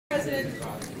President.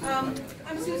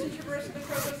 I'm Susan Traversa, the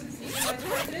Provost and Senior Vice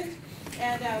President,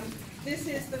 and this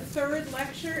is the third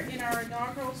lecture in our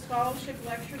inaugural Scholarship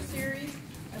Lecture Series,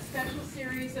 a special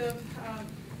series of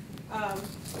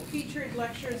featured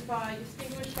lectures by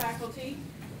distinguished faculty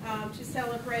to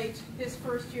celebrate this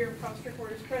first year of Prof.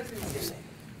 Strikwerda's presidency.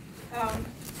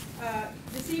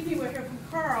 This evening we'll hear from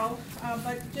Carl,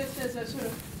 but just as a sort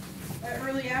of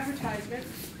early advertisement,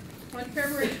 on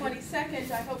February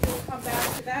 22nd, I hope you'll come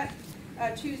back to that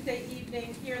Tuesday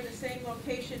evening here in the same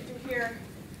location to hear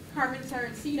Carmen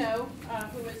Saraceno,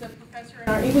 who is a professor in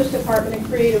our English department and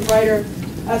creative writer,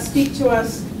 speak to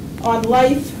us on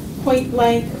life, point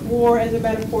blank, war as a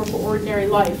metaphor for ordinary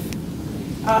life.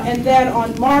 And then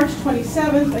on March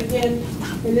 27th, again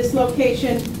in this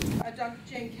location, Dr.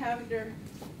 Jane Cavender,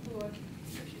 who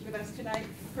she's with us tonight,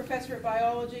 professor of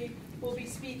biology, will be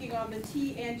speaking on the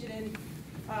T-anginin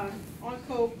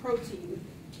oncoprotein,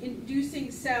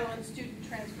 inducing cell and student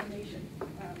transformation.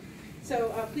 So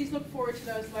please look forward to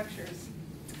those lectures.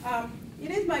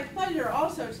 It is my pleasure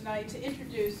also tonight to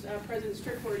introduce President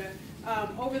Strikwerda.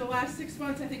 Over the last 6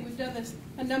 months, I think we've done this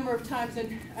a number of times,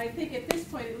 and I think at this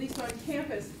point, at least on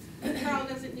campus, Carl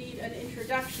doesn't need an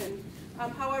introduction.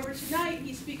 However, tonight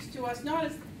he speaks to us not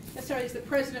as necessarily as the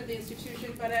president of the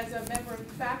institution, but as a member of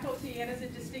the faculty and as a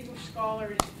distinguished scholar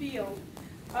in his field.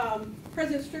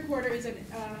 President Strikwerda is a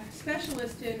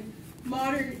specialist in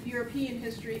modern European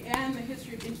history and the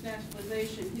history of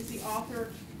internationalization. He's the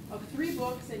author of 3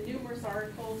 books and numerous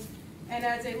articles, and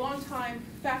as a longtime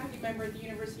faculty member at the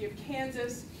University of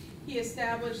Kansas, he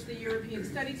established the European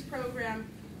Studies program,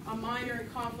 a minor in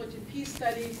conflict and peace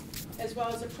studies, as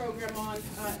well as a program on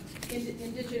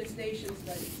indigenous nation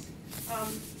studies.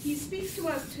 He speaks to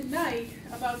us tonight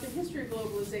about the history of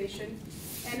globalization,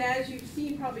 and as you've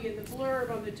seen probably in the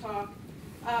blurb on the talk,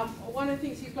 one of the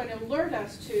things he's going to alert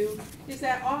us to is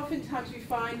that oftentimes we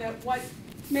find that what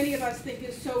many of us think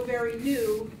is so very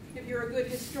new, if you're a good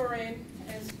historian,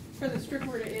 as President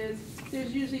Strikwerda is,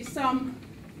 there's usually some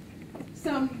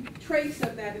trace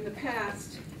of that in the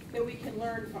past that we can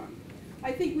learn from.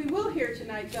 I think we will hear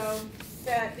tonight, though,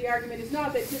 that the argument is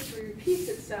not that history repeats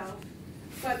itself,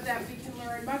 but that we can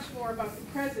learn much more about the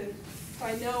present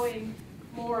by knowing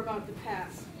more about the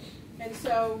past. And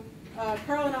so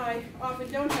Carl and I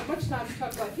often don't have much time to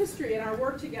talk about history in our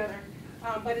work together,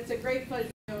 but it's a great pleasure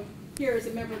to be here as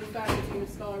a member of the faculty and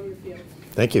a scholar in your field.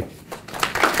 Thank you.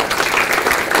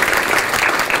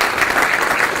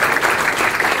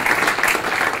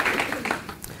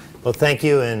 Well, thank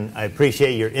you, and I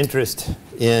appreciate your interest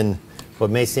in what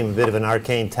may seem a bit of an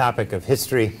arcane topic of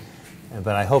history,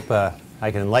 but I hope I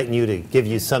can enlighten you to give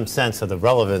you some sense of the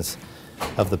relevance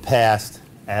of the past,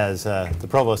 as the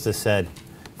Provost has said,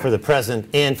 for the present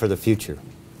and for the future.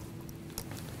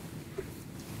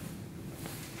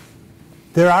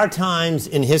 There are times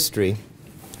in history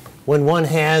when one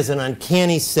has an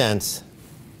uncanny sense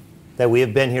that we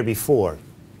have been here before.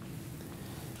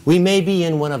 We may be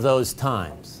in one of those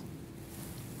times.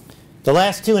 The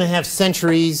last 2.5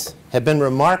 centuries have been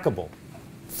remarkable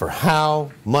for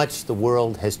how much the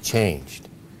world has changed.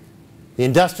 The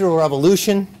Industrial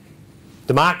Revolution,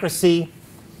 democracy,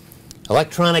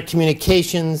 electronic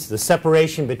communications, the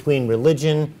separation between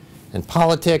religion and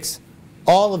politics,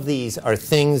 all of these are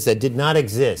things that did not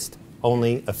exist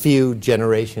only a few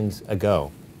generations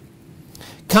ago.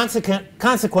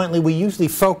 Consequently, we usually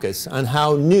focus on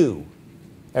how new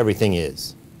everything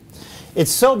is.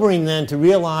 It's sobering then to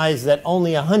realize that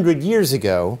only 100 years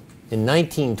ago, in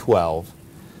 1912,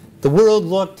 the world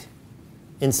looked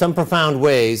in some profound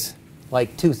ways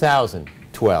like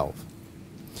 2012.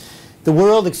 The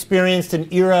world experienced an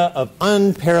era of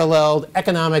unparalleled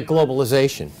economic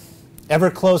globalization, ever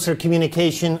closer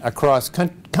communication across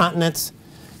continents,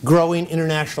 growing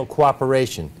international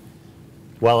cooperation,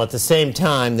 while at the same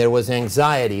time there was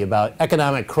anxiety about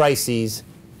economic crises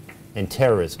and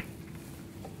terrorism.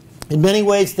 In many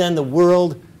ways, then, the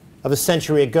world of a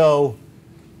century ago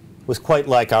was quite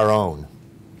like our own.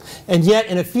 And yet,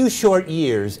 in a few short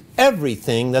years,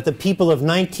 everything that the people of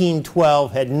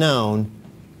 1912 had known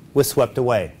was swept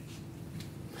away.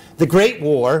 The Great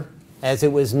War, as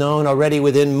it was known already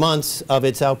within months of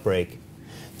its outbreak,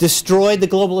 destroyed the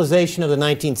globalization of the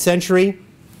 19th century,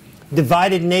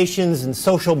 divided nations and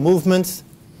social movements,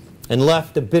 and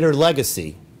left a bitter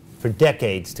legacy for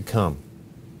decades to come.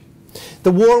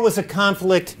 The war was a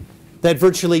conflict that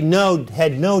virtually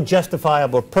had no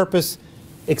justifiable purpose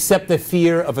except the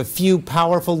fear of a few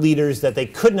powerful leaders that they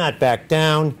could not back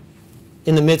down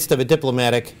in the midst of a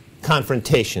diplomatic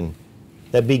confrontation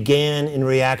that began in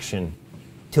reaction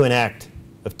to an act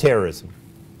of terrorism.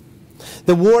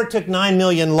 The war took 9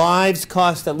 million lives,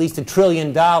 cost at least $1 trillion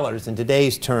in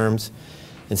today's terms,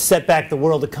 and set back the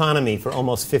world economy for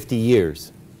almost 50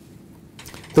 years.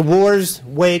 The war's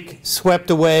wake swept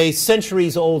away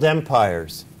centuries-old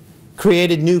empires,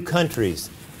 created new countries,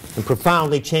 and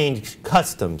profoundly changed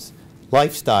customs,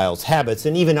 lifestyles, habits,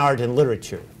 and even art and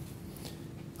literature.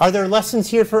 Are there lessons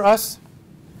here for us?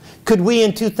 Could we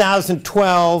in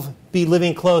 2012 be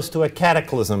living close to a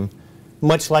cataclysm,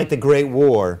 much like the Great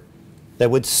War,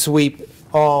 that would sweep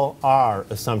all our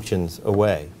assumptions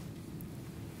away?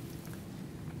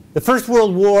 The First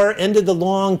World War ended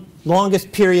the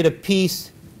longest period of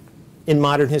peace in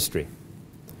modern history.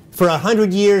 For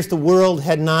 100 years, the world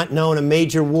had not known a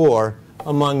major war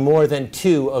among more than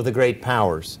two of the great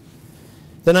powers.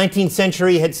 The 19th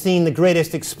century had seen the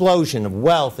greatest explosion of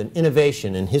wealth and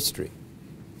innovation in history.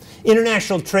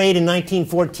 International trade in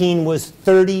 1914 was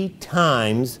 30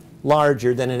 times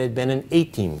larger than it had been in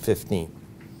 1815.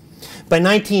 By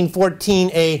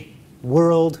 1914, a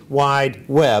world wide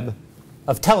web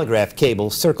of telegraph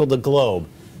cables circled the globe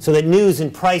so that news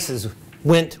and prices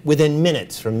went within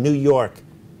minutes from New York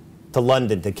to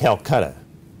London to Calcutta.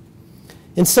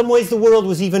 In some ways, the world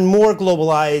was even more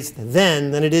globalized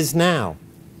then than it is now.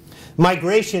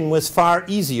 Migration was far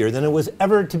easier than it was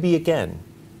ever to be again.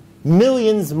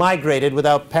 Millions migrated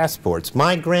without passports.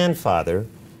 My grandfather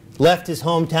left his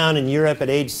hometown in Europe at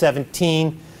age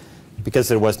 17 because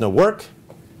there was no work,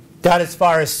 got as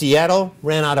far as Seattle,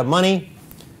 ran out of money,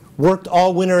 worked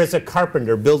all winter as a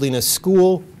carpenter building a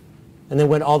school, and then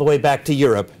went all the way back to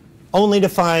Europe, only to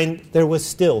find there was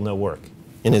still no work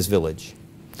in his village.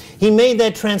 He made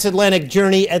that transatlantic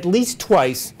journey at least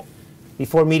twice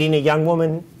before meeting a young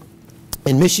woman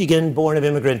in Michigan, born of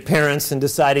immigrant parents, and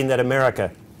deciding that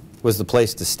America was the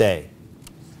place to stay.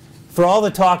 For all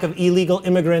the talk of illegal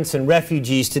immigrants and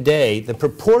refugees today, the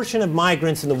proportion of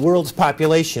migrants in the world's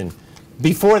population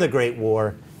before the Great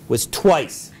War was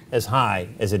twice as high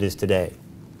as it is today.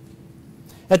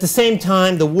 At the same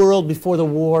time, the world before the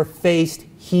war faced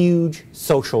huge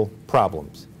social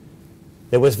problems.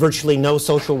 There was virtually no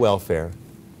social welfare,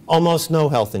 almost no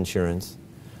health insurance.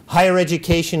 Higher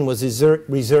education was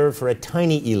reserved for a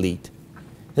tiny elite,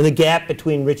 and the gap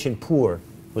between rich and poor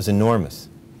was enormous.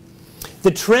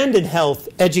 The trend in health,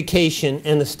 education,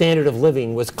 and the standard of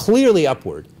living was clearly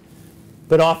upward,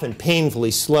 but often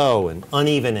painfully slow and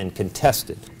uneven and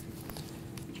contested.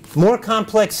 More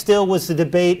complex still was the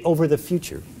debate over the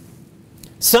future.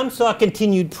 Some saw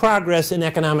continued progress in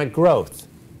economic growth.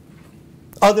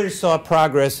 Others saw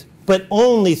progress, but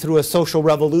only through a social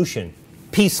revolution,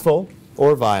 peaceful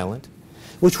or violent,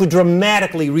 which would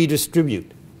dramatically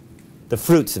redistribute the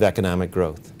fruits of economic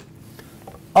growth.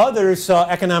 Others saw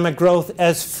economic growth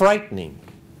as frightening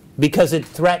because it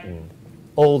threatened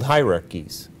old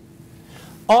hierarchies.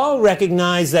 All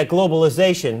recognized that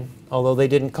globalization, although they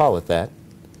didn't call it that,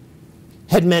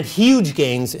 had meant huge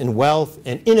gains in wealth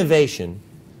and innovation,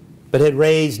 but had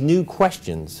raised new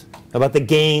questions about the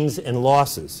gains and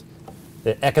losses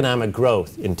that economic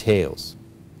growth entails.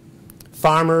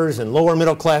 Farmers and lower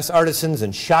middle class artisans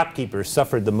and shopkeepers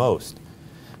suffered the most,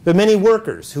 but many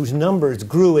workers whose numbers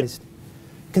grew in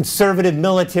conservative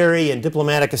military and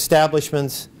diplomatic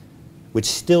establishments, which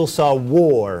still saw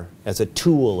war as a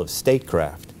tool of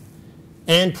statecraft,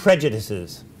 and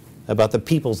prejudices about the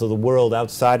peoples of the world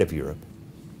outside of Europe.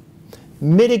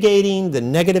 Mitigating the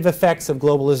negative effects of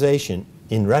globalization,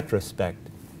 in retrospect,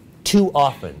 too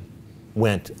often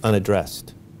went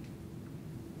unaddressed.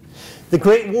 The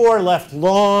Great War left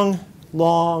long,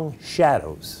 long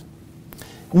shadows.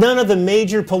 None of the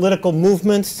major political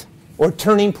movements or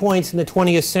turning points in the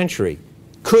 20th century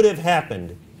could have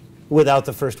happened without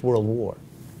the First World War.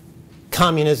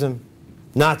 Communism,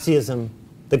 Nazism,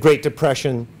 the Great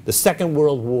Depression, the Second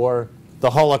World War,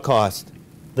 the Holocaust,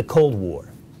 the Cold War.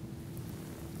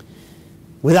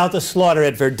 Without the slaughter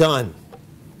at Verdun,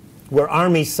 where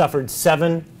armies suffered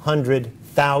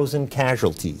 700,000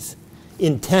 casualties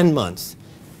in 10 months,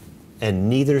 and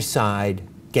neither side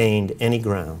gained any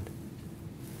ground.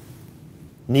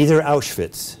 Neither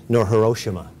Auschwitz nor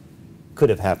Hiroshima could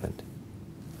have happened.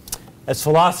 As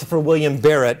philosopher William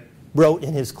Barrett wrote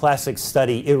in his classic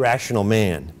study, Irrational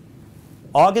Man,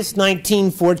 August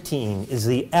 1914 is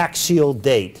the axial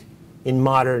date in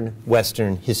modern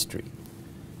Western history.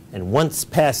 And once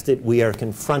past it, we are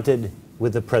confronted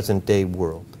with the present-day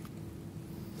world.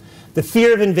 The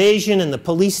fear of invasion and the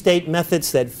police state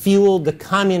methods that fueled the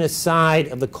communist side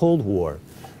of the Cold War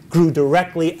grew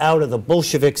directly out of the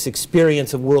Bolsheviks'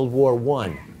 experience of World War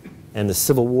I and the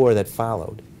Civil War that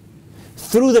followed.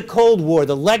 Through the Cold War,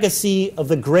 the legacy of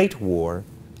the Great War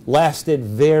lasted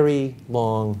very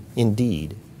long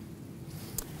indeed.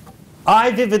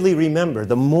 I vividly remember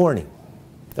the morning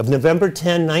of November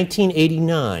 10,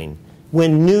 1989,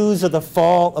 when news of the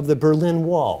fall of the Berlin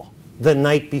Wall the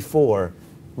night before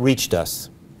reached us.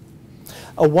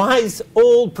 A wise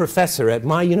old professor at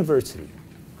my university,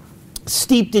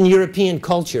 steeped in European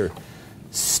culture,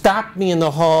 stopped me in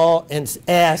the hall and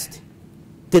asked,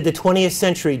 "Did the 20th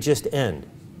century just end?"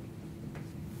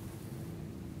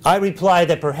 I replied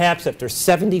that perhaps after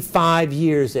 75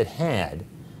 years it had,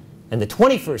 and the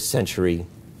 21st century,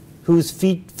 whose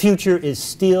future is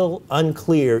still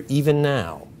unclear even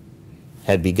now,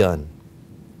 had begun.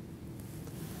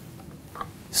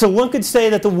 So one could say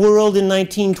that the world in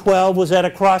 1912 was at a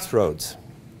crossroads.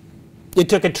 It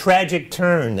took a tragic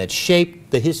turn that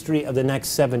shaped the history of the next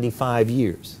 75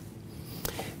 years.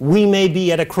 We may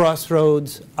be at a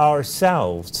crossroads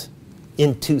ourselves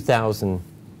in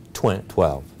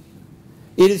 2012.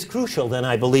 It is crucial, then,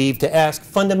 I believe, to ask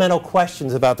fundamental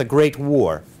questions about the Great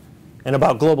War and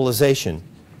about globalization,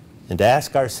 and to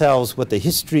ask ourselves what the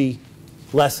history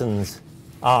lessons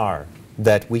are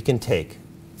that we can take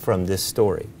from this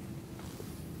story.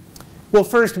 Well,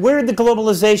 first, where did the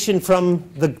globalization from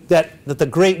that the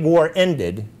Great War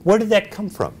ended, where did that come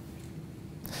from?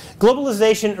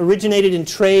 Globalization originated in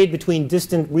trade between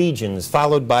distant regions,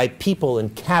 followed by people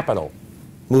and capital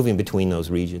moving between those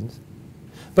regions.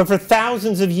 But for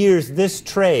thousands of years, this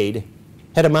trade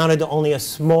had amounted to only a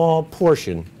small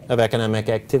portion of economic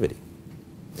activity.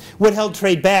 What held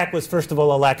trade back was, first of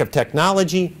all, a lack of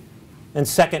technology, and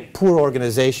second, poor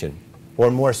organization,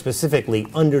 or more specifically,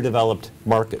 underdeveloped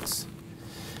markets.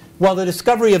 While the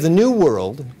discovery of the New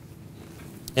World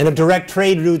and of direct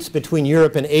trade routes between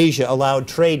Europe and Asia allowed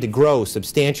trade to grow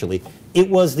substantially, it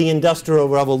was the Industrial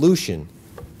Revolution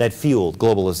that fueled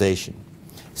globalization.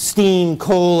 Steam,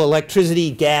 coal, electricity,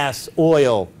 gas,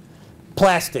 oil,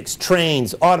 plastics,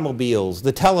 trains, automobiles,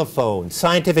 the telephone,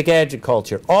 scientific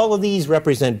agriculture, all of these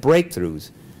represent breakthroughs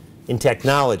in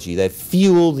technology that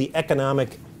fueled the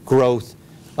economic growth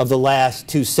of the last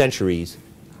 2 centuries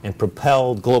and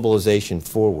propelled globalization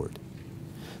forward.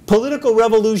 Political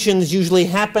revolutions usually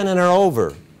happen and are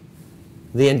over.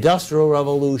 The Industrial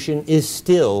Revolution is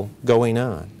still going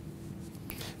on.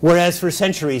 Whereas for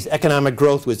centuries, economic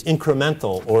growth was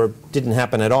incremental or didn't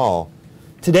happen at all,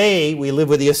 today we live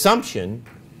with the assumption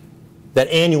that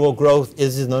annual growth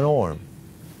is the norm.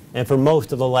 And for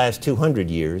most of the last 200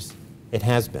 years, it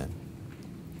has been.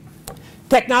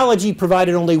 Technology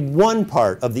provided only one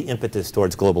part of the impetus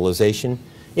towards globalization.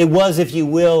 It was, if you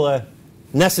will, a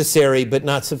necessary but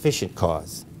not sufficient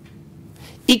cause.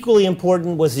 Equally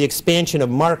important was the expansion of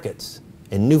markets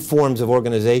and new forms of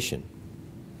organization.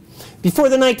 Before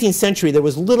the 19th century, there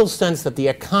was little sense that the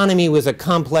economy was a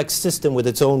complex system with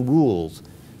its own rules,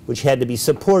 which had to be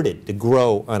supported to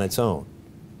grow on its own.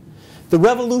 The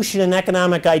revolution in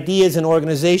economic ideas and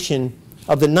organization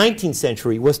of the 19th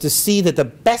century was to see that the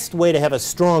best way to have a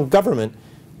strong government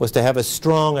was to have a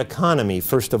strong economy,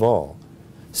 first of all,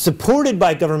 supported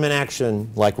by government action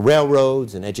like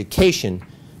railroads and education,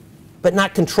 but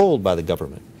not controlled by the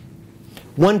government.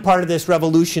 One part of this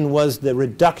revolution was the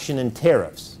reduction in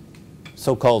tariffs,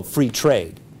 so-called free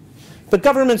trade. But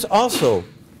governments also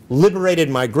liberated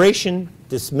migration,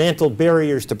 dismantled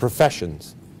barriers to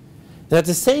professions. And at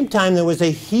the same time, there was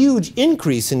a huge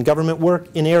increase in government work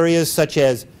in areas such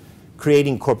as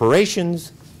creating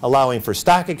corporations, allowing for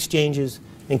stock exchanges,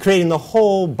 and creating the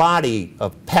whole body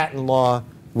of patent law,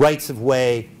 rights of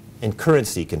way, and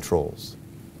currency controls.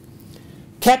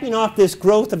 Capping off this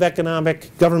growth of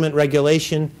economic government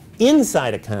regulation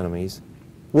inside economies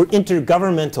were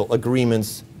intergovernmental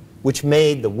agreements which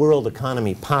made the world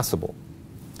economy possible.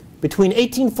 Between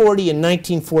 1840 and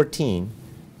 1914,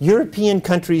 European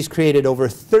countries created over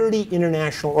 30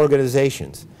 international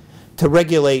organizations to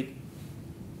regulate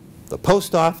the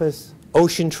post office,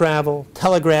 ocean travel,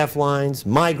 telegraph lines,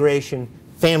 migration,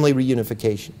 family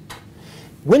reunification.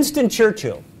 Winston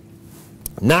Churchill,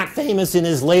 not famous in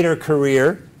his later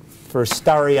career for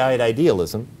starry-eyed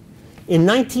idealism, in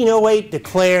 1908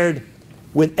 declared,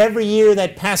 "With every year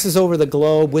that passes over the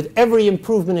globe, with every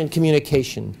improvement in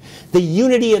communication, the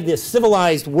unity of the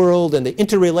civilized world and the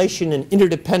interrelation and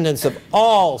interdependence of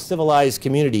all civilized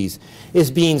communities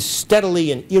is being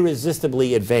steadily and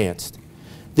irresistibly advanced.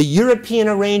 The European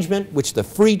arrangement, which the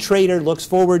free trader looks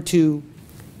forward to,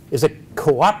 is a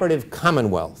cooperative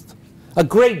commonwealth, a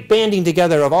great banding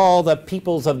together of all the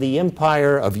peoples of the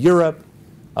empire, of Europe,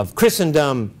 of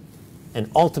Christendom, and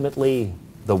ultimately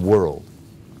the world."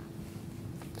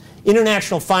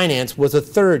 International finance was a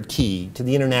third key to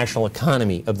the international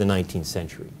economy of the 19th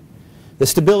century. The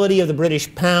stability of the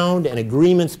British pound and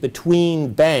agreements between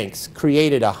banks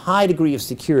created a high degree of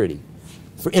security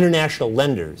for international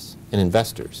lenders and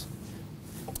investors.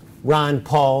 Ron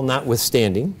Paul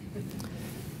notwithstanding,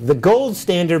 the gold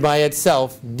standard by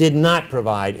itself did not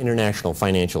provide international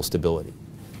financial stability.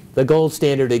 The gold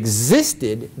standard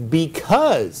existed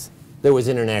because there was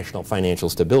international financial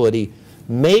stability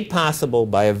made possible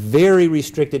by a very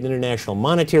restricted international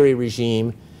monetary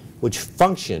regime which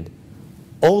functioned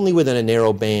only within a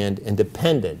narrow band and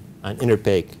depended on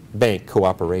interbank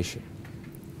cooperation.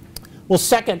 Well,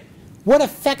 second, what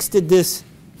effects did this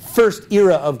first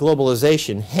era of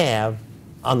globalization have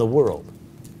on the world?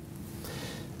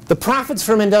 The profits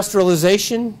from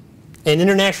industrialization and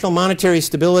international monetary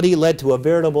stability led to a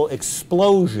veritable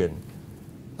explosion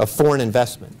of foreign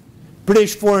investment.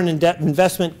 British foreign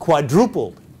investment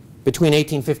quadrupled between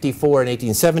 1854 and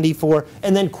 1874,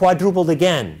 and then quadrupled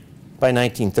again by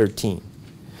 1913.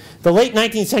 The late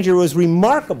 19th century was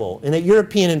remarkable in that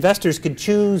European investors could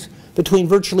choose between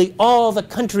virtually all the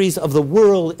countries of the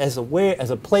world as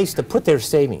a place to put their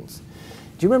savings.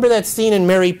 Do you remember that scene in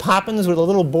Mary Poppins where the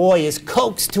little boy is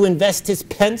coaxed to invest his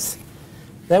pence?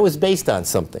 That was based on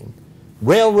something.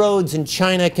 Railroads in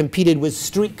China competed with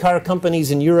streetcar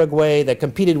companies in Uruguay that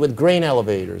competed with grain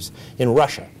elevators in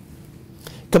Russia.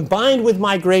 Combined with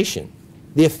migration,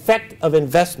 the effect of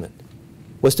investment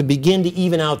was to begin to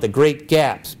even out the great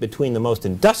gaps between the most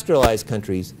industrialized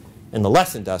countries and the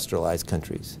less industrialized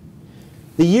countries.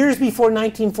 The years before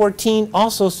 1914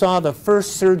 also saw the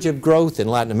first surge of growth in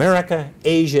Latin America,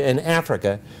 Asia, and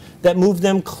Africa that moved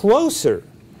them closer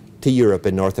to Europe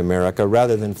and North America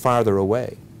rather than farther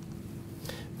away.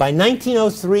 By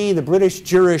 1903, the British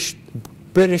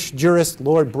jurist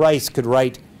Lord Bryce could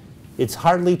write, "It's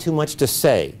hardly too much to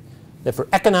say that for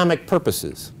economic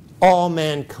purposes, all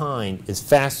mankind is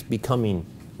fast becoming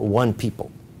one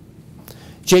people."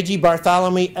 J.G.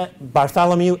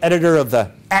 Bartholomew, editor of the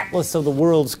Atlas of the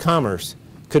World's Commerce,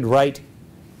 could write,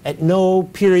 "At no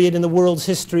period in the world's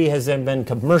history has there been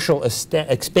commercial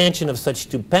expansion of such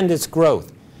stupendous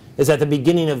growth as at the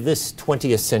beginning of this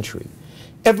 20th century.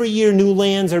 Every year new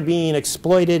lands are being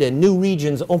exploited and new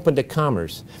regions open to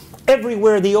commerce.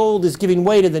 Everywhere the old is giving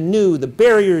way to the new, the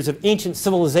barriers of ancient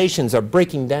civilizations are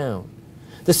breaking down.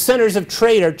 The centers of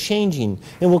trade are changing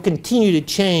and will continue to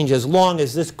change as long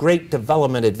as this great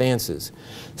development advances.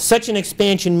 Such an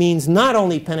expansion means not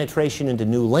only penetration into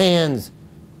new lands,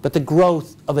 but the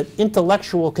growth of an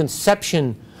intellectual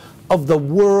conception of the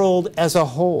world as a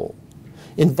whole,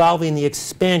 involving the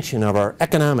expansion of our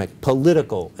economic,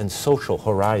 political, and social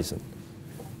horizon."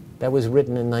 That was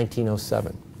written in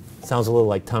 1907. Sounds a little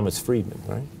like Thomas Friedman,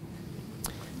 right?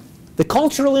 The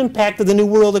cultural impact of the New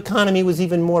World economy was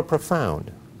even more profound.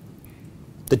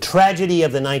 The tragedy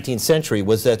of the 19th century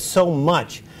was that so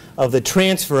much of the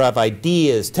transfer of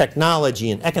ideas,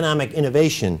 technology, and economic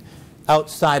innovation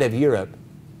outside of Europe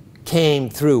came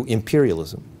through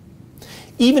imperialism.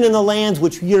 Even in the lands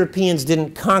which Europeans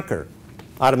didn't conquer,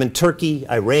 Ottoman Turkey,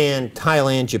 Iran,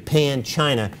 Thailand, Japan,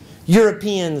 China,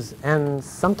 Europeans and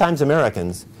sometimes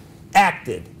Americans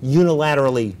acted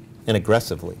unilaterally and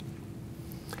aggressively.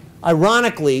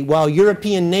 Ironically, while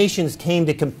European nations came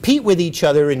to compete with each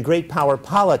other in great power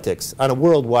politics on a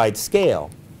worldwide scale,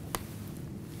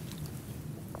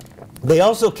 they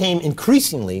also came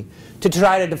increasingly to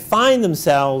try to define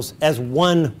themselves as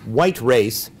one white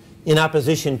race in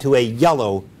opposition to a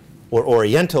yellow or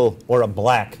Oriental or a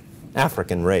black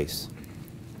African race.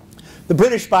 The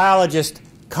British biologist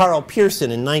Karl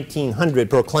Pearson in 1900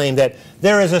 proclaimed that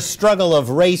there is a struggle of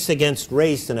race against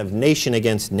race and of nation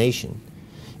against nation.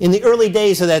 In the early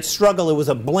days of that struggle, it was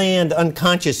a bland,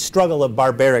 unconscious struggle of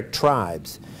barbaric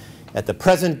tribes. At the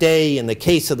present day, in the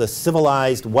case of the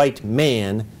civilized white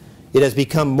man, it has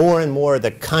become more and more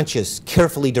the conscious,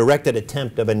 carefully directed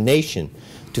attempt of a nation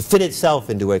to fit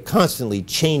itself into a constantly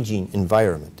changing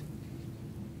environment.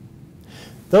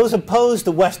 Those opposed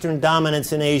to Western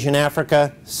dominance in Asia and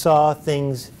Africa saw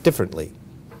things differently.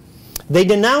 They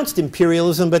denounced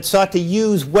imperialism but sought to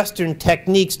use Western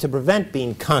techniques to prevent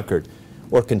being conquered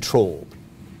or controlled.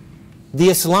 The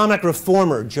Islamic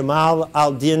reformer Jamal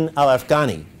al-Din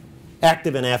al-Afghani,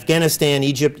 active in Afghanistan,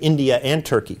 Egypt, India, and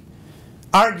Turkey,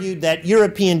 argued that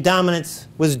European dominance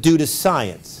was due to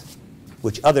science,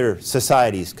 which other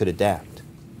societies could adapt.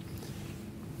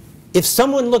 If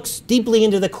someone looks deeply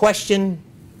into the question,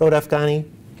 wrote Afghani,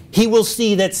 he will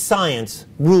see that science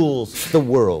rules the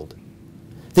world.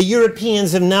 The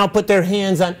Europeans have now put their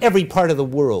hands on every part of the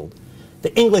world.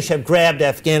 The English have grabbed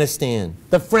Afghanistan.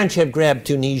 The French have grabbed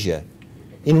Tunisia.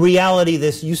 In reality,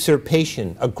 this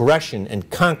usurpation, aggression, and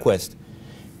conquest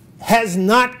has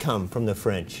not come from the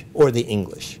French or the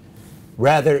English.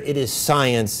 Rather, it is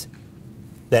science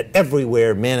that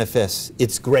everywhere manifests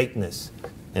its greatness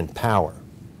and power.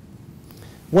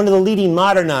 One of the leading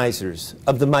modernizers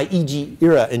of the Meiji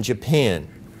era in Japan,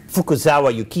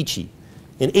 Fukuzawa Yukichi,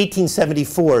 in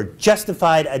 1874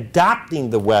 justified adopting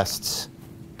the West's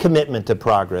commitment to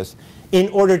progress in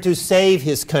order to save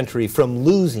his country from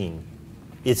losing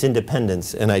its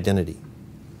independence and identity.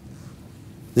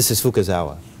 This is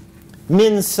Fukuzawa.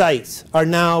 Min's sights are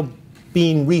now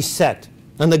being reset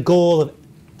on the goal of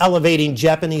elevating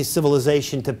Japanese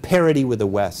civilization to parity with the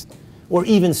West, or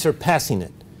even surpassing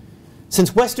it.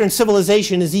 Since Western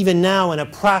civilization is even now in a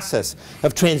process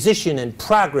of transition and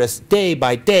progress day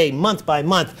by day, month by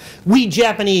month, we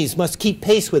Japanese must keep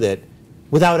pace with it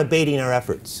without abating our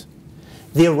efforts.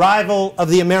 The arrival of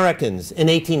the Americans in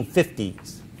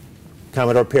 1850s,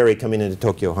 Commodore Perry coming into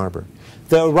Tokyo Harbor.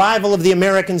 The arrival of the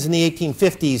Americans in the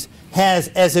 1850s has,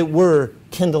 as it were,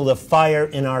 kindled a fire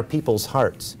in our people's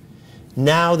hearts.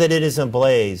 Now that it is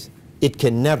ablaze, it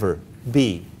can never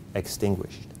be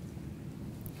extinguished.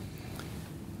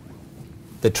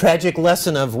 The tragic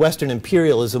lesson of Western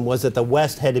imperialism was that the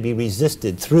West had to be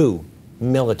resisted through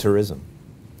militarism.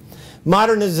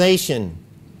 Modernization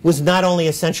was not only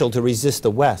essential to resist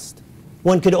the West.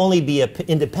 One could only be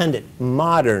independent,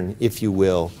 modern, if you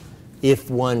will, if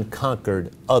one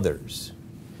conquered others.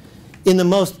 In the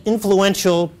most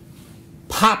influential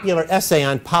popular essay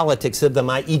on politics of the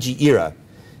Meiji era,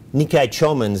 Nikai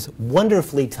Choman's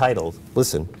wonderfully titled,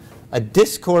 listen, A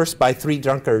Discourse by Three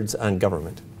Drunkards on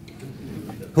Government.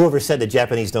 Whoever said the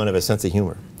Japanese don't have a sense of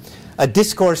humor. A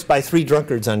Discourse by Three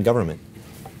Drunkards on Government.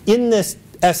 In this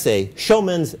essay,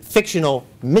 Choman's fictional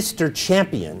Mr.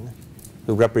 Champion,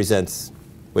 who represents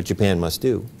what Japan must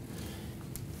do,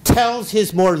 tells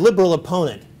his more liberal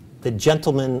opponent, the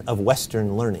gentleman of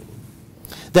Western learning,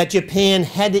 that Japan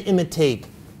had to imitate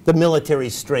the military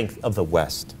strength of the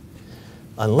West.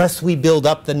 Unless we build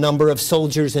up the number of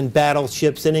soldiers and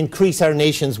battleships and increase our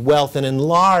nation's wealth and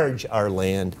enlarge our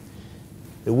land,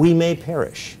 we may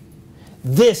perish.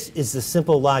 This is the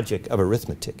simple logic of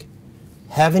arithmetic.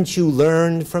 Haven't you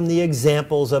learned from the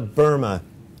examples of Burma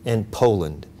and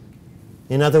Poland?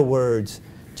 In other words,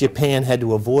 Japan had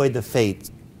to avoid the fate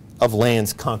of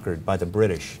lands conquered by the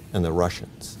British and the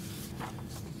Russians.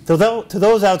 To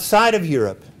those outside of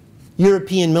Europe,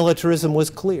 European militarism was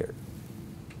clear.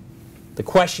 The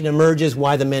question emerges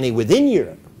why the many within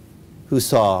Europe who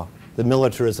saw the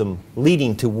militarism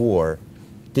leading to war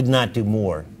did not do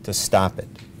more to stop it.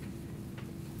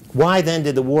 Why then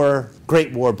did the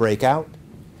Great War break out?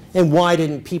 And why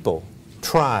didn't people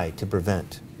try to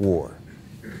prevent war?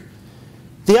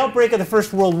 The outbreak of the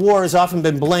First World War has often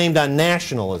been blamed on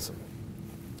nationalism.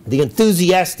 The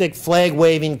enthusiastic,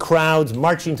 flag-waving crowds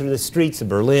marching through the streets of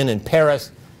Berlin and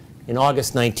Paris in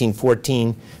August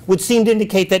 1914 would seem to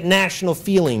indicate that national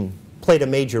feeling played a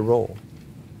major role.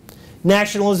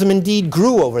 Nationalism indeed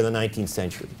grew over the 19th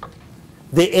century.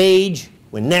 The age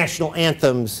when national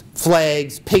anthems,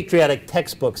 flags, patriotic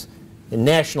textbooks, and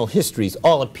national histories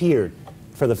all appeared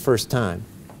for the first time.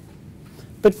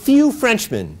 But few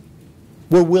Frenchmen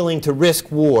were willing to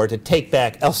risk war to take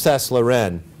back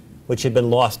Alsace-Lorraine, which had been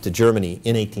lost to Germany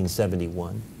in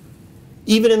 1871.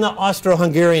 Even in the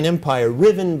Austro-Hungarian Empire,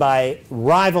 riven by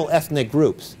rival ethnic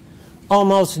groups,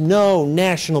 almost no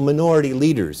national minority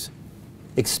leaders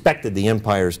expected the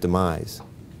empire's demise.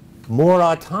 More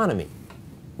autonomy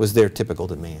was their typical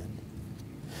demand.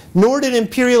 Nor did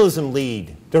imperialism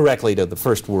lead directly to the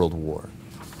First World War.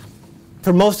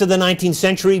 For most of the 19th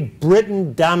century,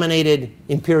 Britain dominated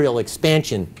imperial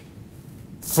expansion.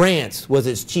 France was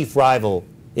its chief rival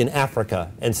in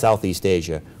Africa and Southeast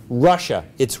Asia. Russia,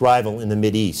 its rival in the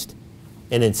Mideast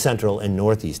and in Central and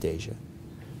Northeast Asia.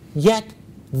 Yet,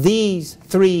 these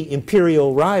three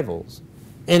imperial rivals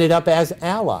ended up as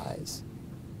allies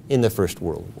in the First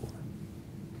World War.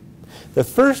 The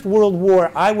First World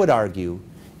War, I would argue,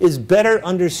 is better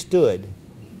understood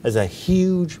as a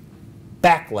huge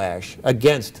backlash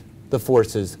against the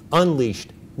forces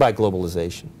unleashed by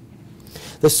globalization.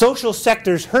 The social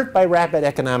sectors hurt by rapid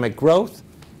economic growth,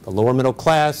 the lower middle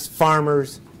class,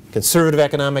 farmers, conservative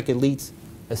economic elites,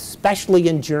 especially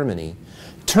in Germany,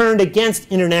 turned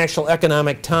against international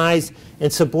economic ties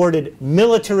and supported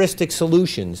militaristic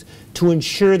solutions to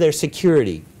ensure their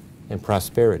security and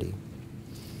prosperity.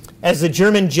 As the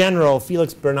German general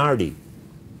Felix Bernhardi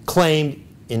claimed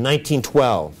in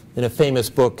 1912 in a famous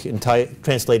book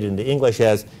translated into English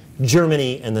as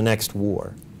Germany and the Next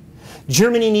War.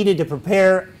 Germany needed to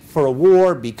prepare for a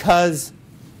war because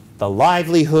the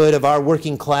livelihood of our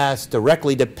working class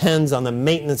directly depends on the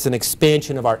maintenance and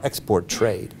expansion of our export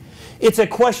trade. It's a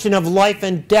question of life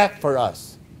and death for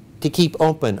us to keep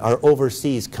open our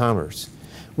overseas commerce.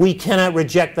 we cannot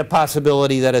reject the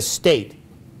possibility that a state,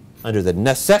 under the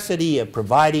necessity of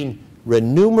providing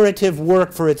remunerative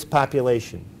work for its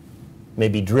population, may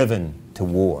be driven to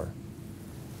war.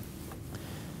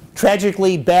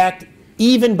 Tragically, backed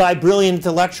even by brilliant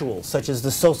intellectuals such as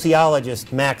the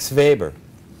sociologist Max Weber,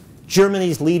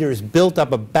 Germany's leaders built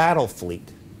up a battle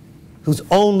fleet whose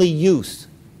only use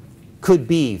could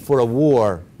be for a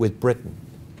war with Britain,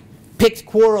 picked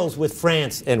quarrels with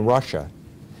France and Russia,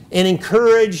 and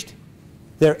encouraged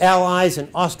their allies in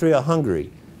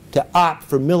Austria-Hungary to opt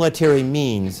for military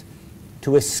means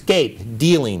to escape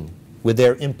dealing with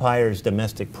their empire's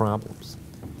domestic problems.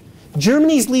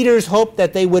 Germany's leaders hoped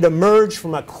that they would emerge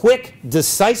from a quick,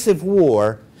 decisive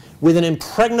war with an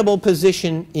impregnable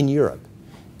position in Europe,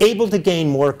 able to gain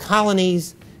more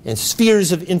colonies and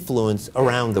spheres of influence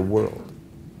around the world.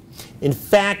 In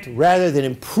fact, rather than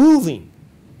improving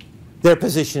their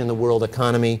position in the world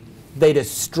economy, they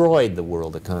destroyed the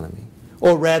world economy.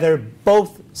 Or rather,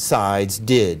 both sides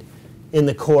did in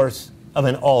the course of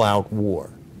an all-out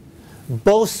war.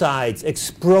 Both sides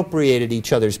expropriated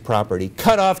each other's property,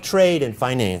 cut off trade and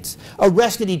finance,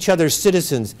 arrested each other's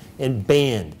citizens, and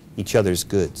banned each other's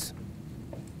goods.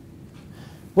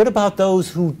 What about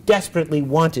those who desperately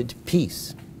wanted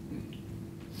peace?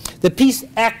 The peace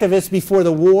activists before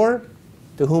the war,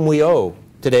 to whom we owe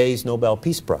today's Nobel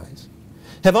Peace Prize,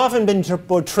 have often been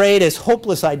portrayed as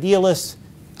hopeless idealists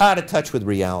out of touch with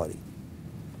reality.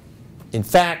 In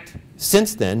fact,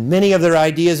 since then, many of their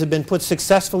ideas have been put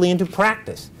successfully into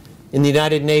practice in the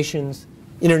United Nations,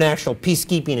 international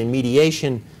peacekeeping and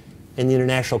mediation, and the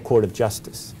International Court of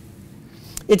Justice.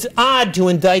 It's odd to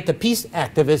indict the peace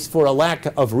activists for a lack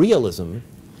of realism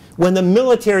when the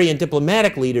military and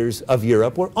diplomatic leaders of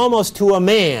Europe were almost to a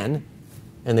man,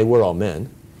 and they were all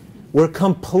men, were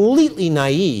completely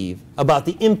naive about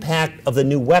the impact of the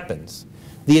new weapons,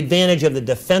 the advantage of the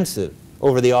defensive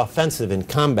over the offensive in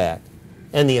combat,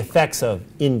 and the effects of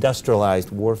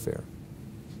industrialized warfare.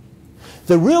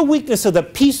 The real weakness of the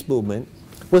peace movement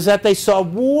was that they saw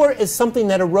war as something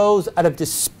that arose out of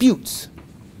disputes,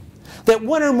 that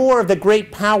one or more of the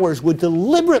great powers would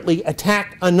deliberately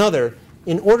attack another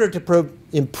in order to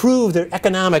improve their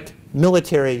economic,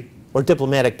 military, or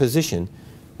diplomatic position,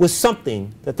 was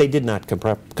something that they did not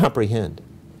comprehend.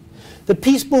 The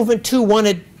peace movement, too,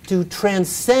 wanted to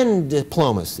transcend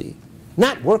diplomacy,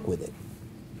 not work with it,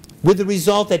 with the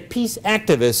result that peace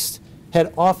activists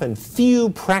had often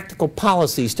few practical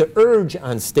policies to urge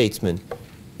on statesmen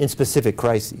in specific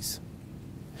crises.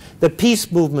 The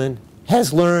peace movement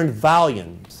has learned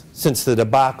volumes since the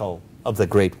debacle of the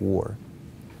Great War.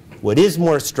 What is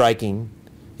more striking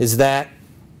is that,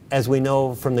 as we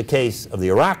know from the case of the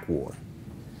Iraq War,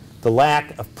 the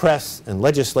lack of press and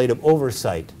legislative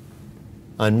oversight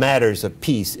on matters of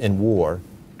peace and war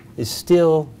is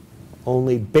still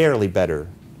only barely better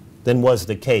than was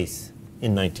the case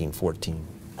in 1914.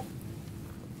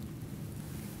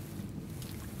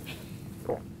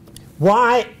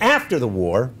 Why, after the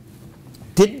war,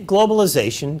 didn't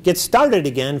globalization get started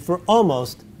again for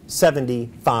almost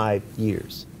 75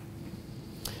 years?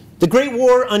 The Great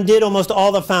War undid almost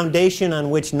all the foundation on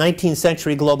which 19th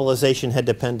century globalization had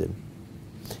depended.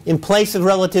 In place of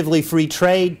relatively free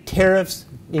trade, tariffs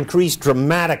increased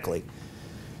dramatically.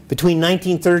 Between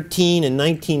 1913 and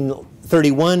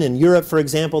 1931 in Europe, for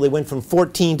example, they went from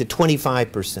 14 to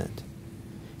 25%.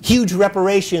 Huge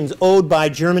reparations owed by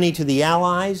Germany to the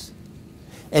Allies,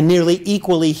 and nearly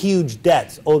equally huge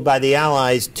debts owed by the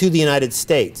Allies to the United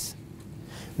States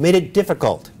made it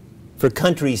difficult for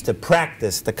countries to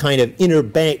practice the kind of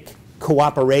interbank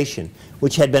cooperation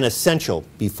which had been essential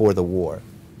before the war.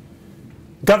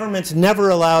 Governments never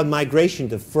allowed migration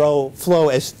to flow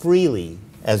as freely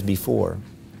as before.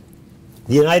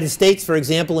 The United States, for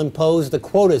example, imposed the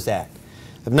Quotas Act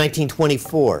of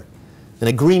 1924, an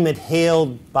agreement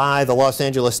hailed by the Los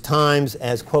Angeles Times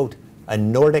as, quote, a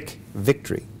Nordic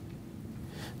victory.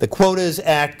 The Quotas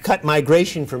Act cut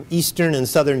migration from Eastern and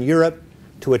Southern Europe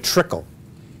to a trickle,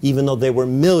 even though there were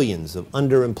millions of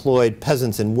underemployed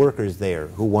peasants and workers there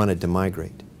who wanted to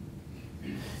migrate.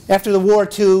 After the war,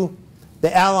 too,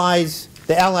 the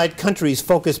Allied countries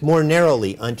focused more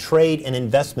narrowly on trade and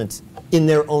investments in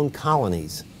their own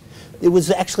colonies. It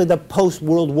was actually the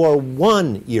post-World War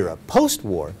I era,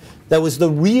 post-war, that was the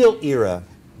real era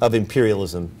of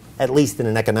imperialism, at least in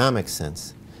an economic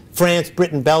sense. France,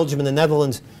 Britain, Belgium, and the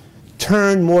Netherlands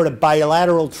turned more to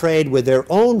bilateral trade with their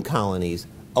own colonies,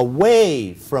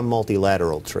 away from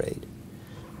multilateral trade.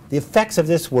 The effects of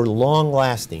this were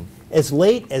long-lasting. As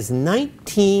late as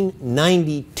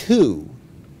 1992,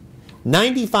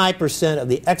 95% of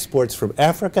the exports from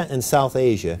Africa and South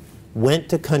Asia went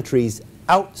to countries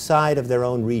outside of their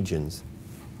own regions,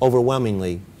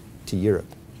 overwhelmingly to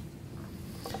Europe.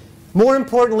 More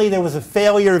importantly, there was a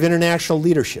failure of international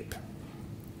leadership.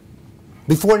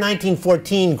 Before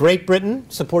 1914, Great Britain,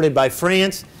 supported by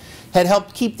France, had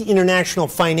helped keep the international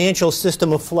financial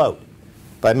system afloat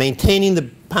by maintaining the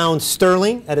pound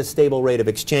sterling at a stable rate of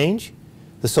exchange,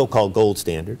 the so-called gold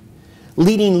standard,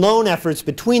 leading loan efforts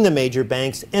between the major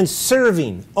banks, and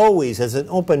serving always as an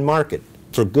open market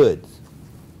for goods.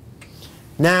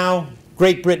 Now,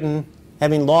 Great Britain,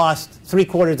 having lost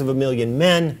 750,000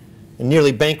 men and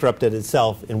nearly bankrupted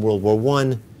itself in World War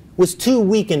I, was too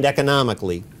weakened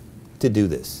economically to do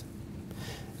this.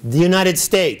 The United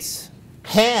States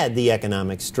had the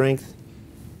economic strength,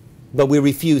 but we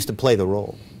refused to play the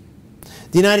role.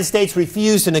 The United States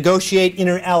refused to negotiate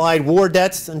inter-allied war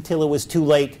debts until it was too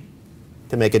late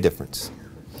to make a difference.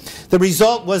 The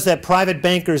result was that private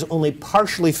bankers only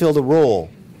partially filled a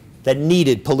role that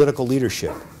needed political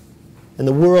leadership, and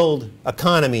the world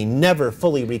economy never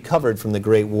fully recovered from the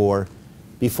Great War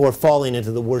before falling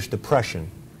into the worst depression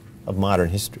of modern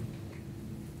history.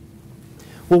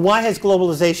 Well, why has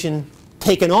globalization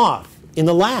taken off in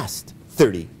the last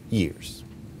 30 years?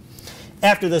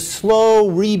 After the slow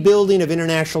rebuilding of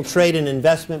international trade and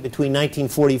investment between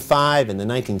 1945 and the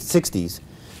 1960s,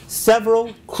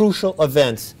 several crucial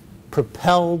events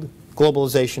propelled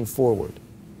globalization forward.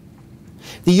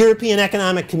 The European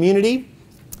Economic Community,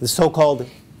 the so-called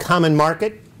common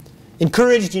market,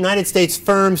 encouraged United States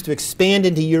firms to expand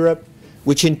into Europe,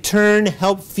 which in turn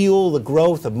helped fuel the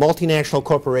growth of multinational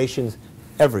corporations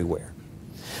everywhere.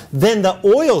 Then the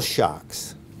oil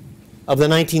shocks of the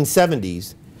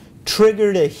 1970s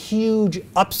triggered a huge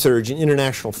upsurge in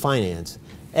international finance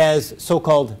as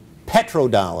so-called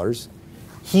petrodollars,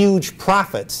 huge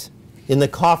profits in the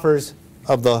coffers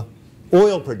of the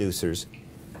oil producers,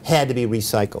 had to be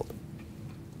recycled.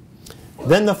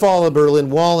 Then the fall of the Berlin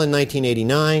Wall in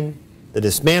 1989, the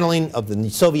dismantling of the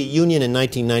Soviet Union in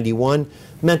 1991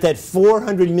 meant that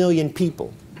 400 million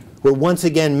people were once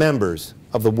again members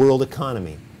of the world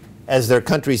economy, as their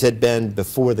countries had been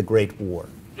before the Great War.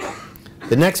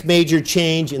 The next major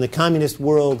change in the communist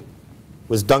world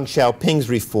was Deng Xiaoping's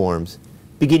reforms,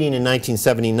 beginning in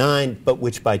 1979, but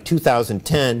which by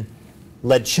 2010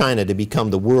 led China to become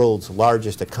the world's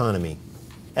largest economy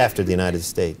after the United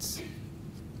States.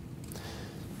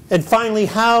 And finally,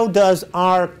 how does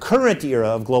our current era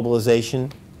of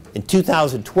globalization in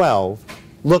 2012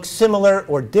 look similar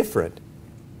or different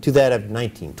to that of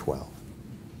 1912?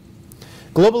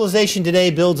 Globalization today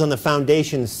builds on the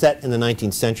foundations set in the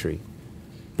 19th century,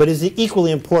 but it is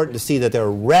equally important to see that there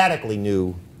are radically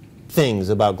new things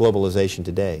about globalization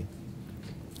today.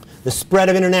 The spread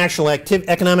of international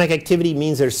economic activity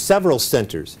means there are several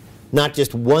centers, not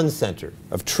just one center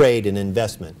of trade and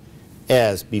investment,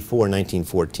 as before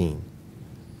 1914.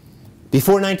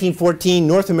 Before 1914,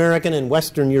 North American and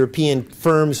Western European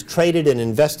firms traded and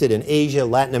invested in Asia,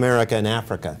 Latin America, and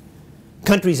Africa.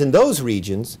 Countries in those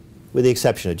regions, with the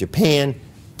exception of Japan,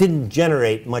 didn't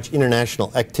generate much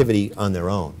international activity on their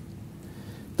own.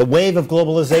 The wave of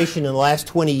globalization in the last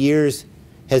 20 years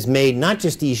has made not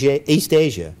just East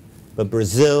Asia, but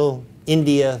Brazil,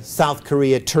 India, South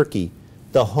Korea, Turkey,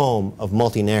 the home of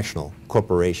multinational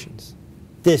corporations.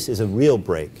 This is a real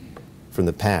break from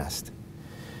the past.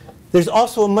 There's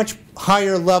also a much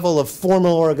higher level of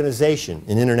formal organization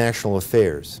in international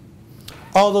affairs.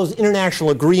 All those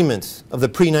international agreements of the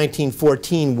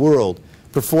pre-1914 world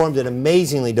performed an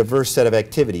amazingly diverse set of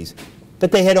activities,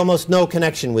 but they had almost no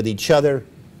connection with each other,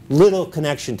 little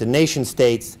connection to nation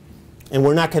states, and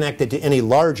were not connected to any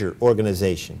larger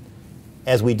organization,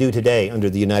 as we do today under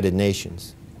the United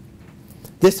Nations.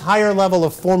 This higher level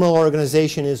of formal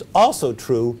organization is also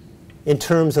true in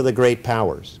terms of the great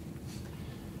powers.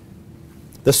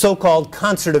 The so-called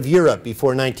Concert of Europe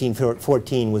before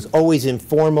 1914 was always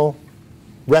informal,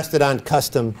 rested on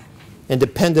custom, and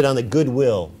depended on the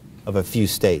goodwill of a few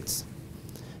states.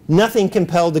 Nothing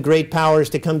compelled the great powers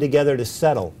to come together to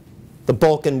settle the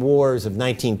Balkan Wars of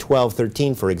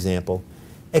 1912-13, for example,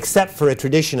 except for a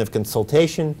tradition of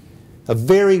consultation, a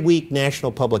very weak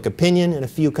national public opinion in a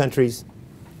few countries,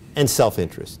 and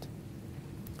self-interest.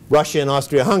 Russia and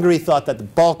Austria-Hungary thought that the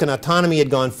Balkan autonomy had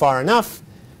gone far enough,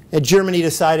 and Germany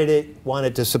decided it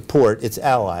wanted to support its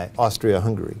ally,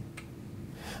 Austria-Hungary.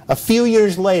 A few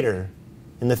years later,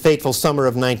 in the fateful summer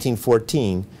of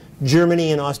 1914,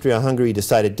 Germany and Austria-Hungary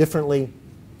decided differently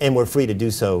and were free to do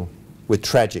so with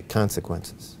tragic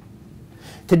consequences.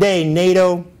 Today,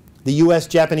 NATO, the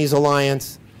US-Japanese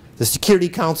alliance, the Security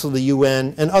Council of the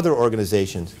UN, and other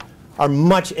organizations are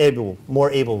much more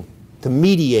able to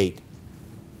mediate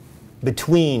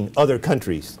between other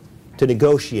countries to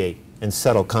negotiate and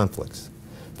settle conflicts.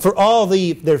 For all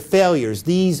their failures,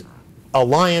 these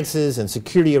alliances and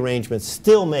security arrangements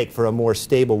still make for a more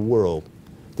stable world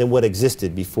than what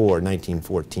existed before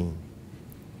 1914.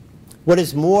 What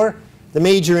is more, the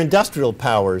major industrial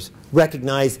powers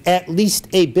recognize at least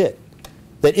a bit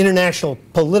that international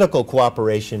political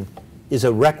cooperation is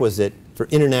a requisite for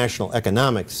international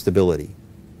economic stability.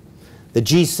 The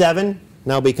G7,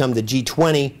 now become the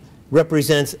G20,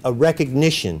 represents a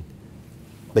recognition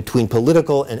between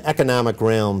political and economic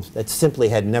realms that simply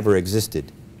had never existed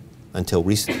until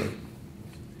recently.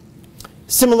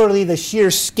 Similarly, the sheer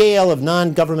scale of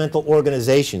non-governmental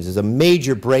organizations is a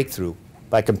major breakthrough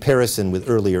by comparison with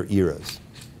earlier eras.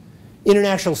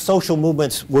 International social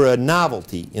movements were a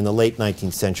novelty in the late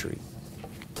 19th century.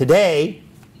 Today,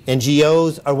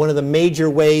 NGOs are one of the major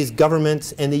ways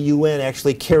governments and the UN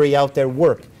actually carry out their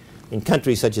work in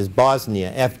countries such as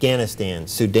Bosnia, Afghanistan,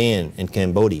 Sudan, and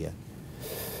Cambodia.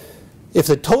 If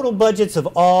the total budgets of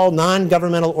all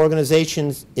non-governmental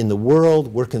organizations in the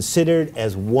world were considered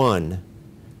as one,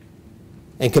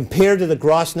 and compared to the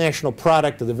gross national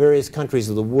product of the various countries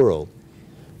of the world,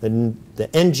 the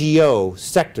NGO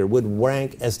sector would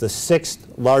rank as the 6th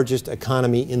largest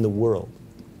economy in the world,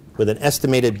 with an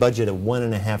estimated budget of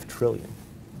 $1.5 trillion.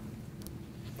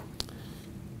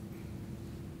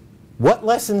 What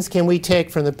lessons can we take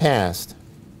from the past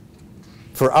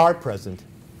for our present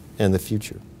and the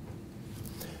future?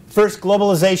 First,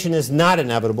 globalization is not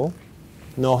inevitable,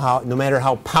 no matter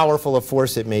how powerful a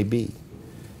force it may be.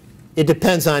 It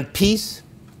depends on peace,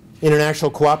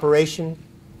 international cooperation,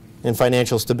 and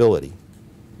financial stability.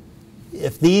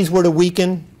 If these were to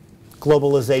weaken,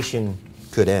 globalization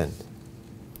could end.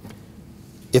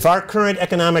 If our current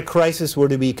economic crisis were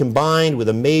to be combined with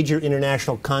a major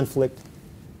international conflict,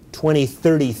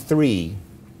 2033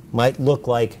 might look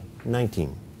like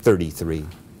 1933.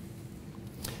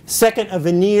 Second, a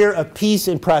veneer of peace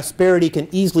and prosperity can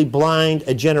easily blind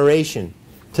a generation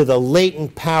to the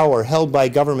latent power held by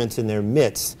governments in their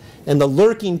midst and the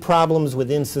lurking problems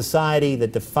within society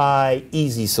that defy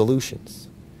easy solutions.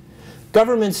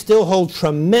 Governments still hold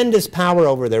tremendous power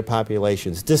over their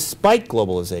populations despite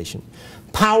globalization,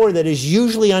 power that is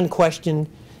usually unquestioned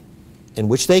and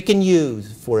which they can use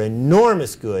for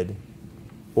enormous good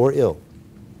or ill.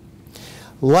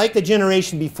 Like the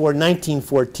generation before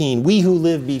 1914, we who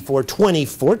lived before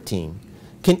 2014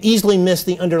 can easily miss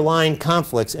the underlying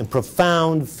conflicts and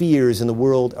profound fears in the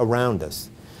world around us.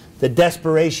 The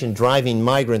desperation driving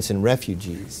migrants and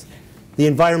refugees, the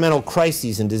environmental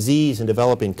crises and disease in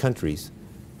developing countries,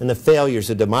 and the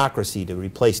failures of democracy to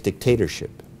replace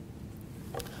dictatorship.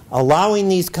 Allowing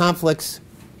these conflicts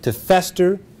to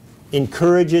fester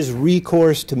encourages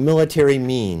recourse to military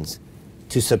means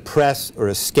to suppress or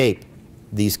escape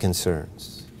these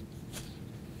concerns.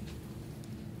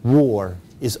 War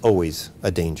is always a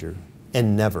danger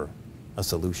and never a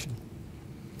solution.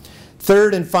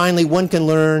 Third and finally, one can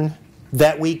learn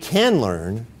that we can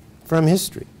learn from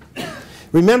history.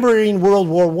 Remembering World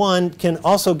War I can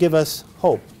also give us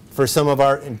hope for some of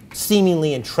our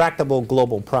seemingly intractable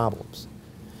global problems.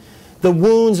 The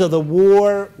wounds of the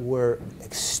war were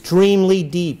extremely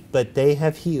deep, but they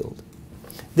have healed.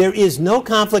 There is no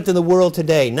conflict in the world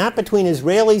today, not between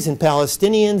Israelis and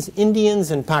Palestinians,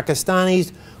 Indians and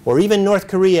Pakistanis, or even North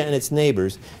Korea and its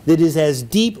neighbors, that is as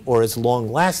deep or as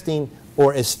long-lasting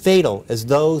or as fatal as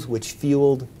those which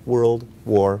fueled World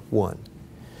War I.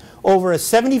 Over a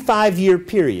 75-year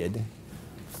period,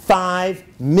 5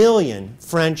 million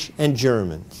French and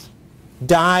Germans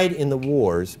died in the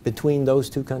wars between those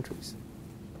two countries.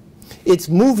 It's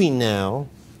moving now,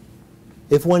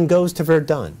 if one goes to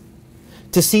Verdun,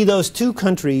 to see those two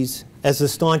countries as the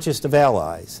staunchest of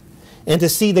allies, and to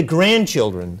see the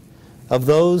grandchildren of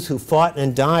those who fought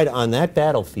and died on that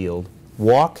battlefield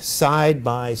walk side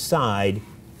by side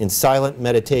in silent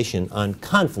meditation on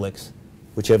conflicts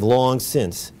which have long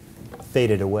since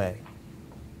faded away.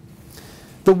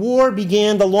 The war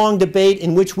began the long debate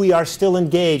in which we are still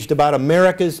engaged about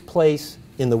America's place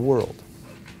in the world.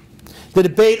 The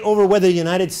debate over whether the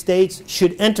United States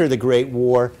should enter the Great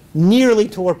War nearly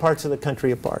tore parts of the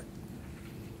country apart.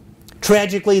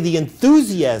 Tragically, the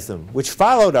enthusiasm which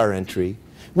followed our entry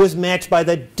was matched by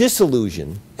the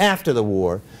disillusion after the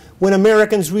war, when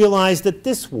Americans realized that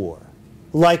this war,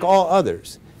 like all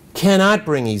others, cannot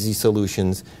bring easy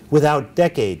solutions without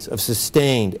decades of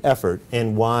sustained effort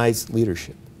and wise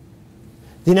leadership.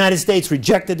 The United States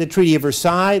rejected the Treaty of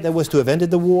Versailles that was to have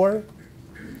ended the war.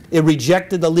 It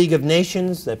rejected the League of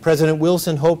Nations that President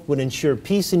Wilson hoped would ensure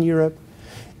peace in Europe.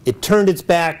 It turned its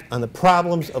back on the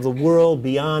problems of the world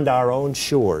beyond our own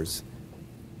shores,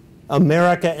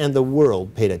 America and the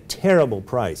world paid a terrible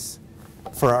price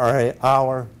for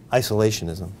our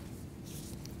isolationism.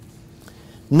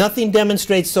 Nothing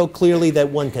demonstrates so clearly that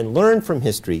one can learn from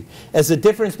history as the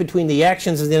difference between the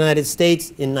actions of the United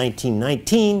States in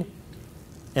 1919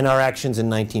 and our actions in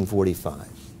 1945.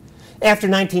 After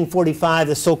 1945,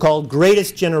 the so-called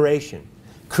greatest generation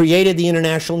created the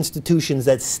international institutions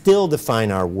that still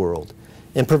define our world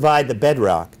and provide the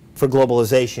bedrock for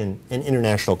globalization and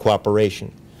international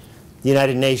cooperation. The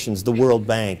United Nations, the World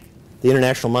Bank, the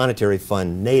International Monetary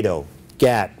Fund, NATO,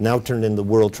 GATT, now turned into the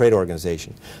World Trade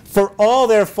Organization. For all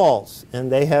their faults,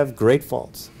 and they have great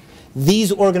faults,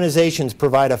 these organizations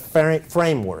provide a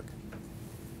framework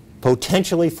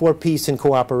potentially for peace and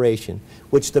cooperation,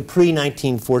 which the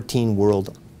pre-1914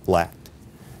 world lacked.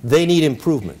 They need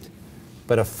improvement,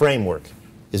 but a framework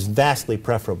is vastly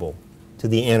preferable to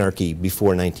the anarchy before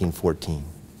 1914.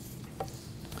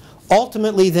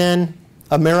 Ultimately, then,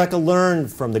 America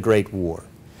learned from the Great War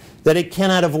that it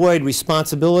cannot avoid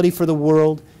responsibility for the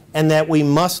world and that we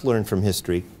must learn from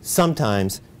history,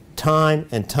 sometimes, time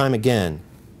and time again,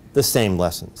 the same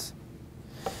lessons.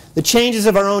 The changes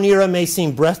of our own era may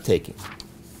seem breathtaking.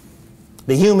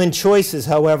 The human choices,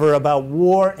 however, about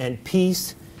war and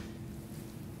peace,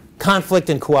 conflict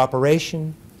and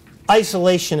cooperation,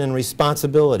 isolation and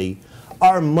responsibility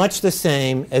are much the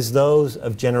same as those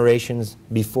of generations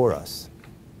before us.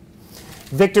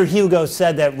 Victor Hugo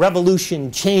said that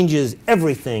revolution changes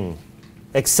everything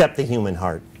except the human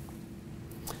heart.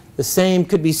 The same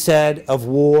could be said of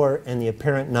war and the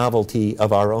apparent novelty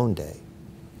of our own day.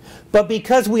 But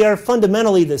because we are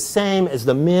fundamentally the same as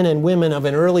the men and women of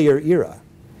an earlier era,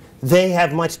 they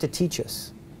have much to teach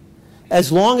us.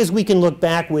 As long as we can look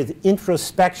back with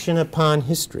introspection upon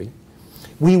history,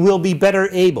 we will be better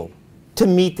able to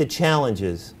meet the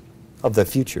challenges of the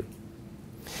future.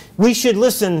 We should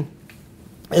listen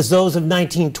as those of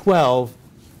 1912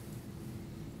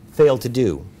 failed to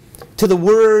do, to the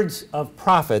words of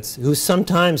prophets who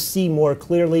sometimes see more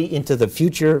clearly into the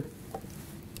future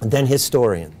than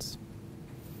historians.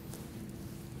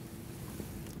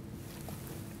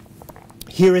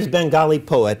 Here is Bengali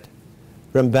poet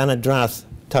Rabindranath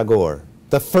Tagore,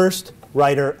 the first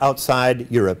writer outside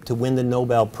Europe to win the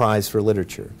Nobel Prize for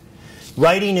Literature,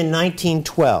 writing in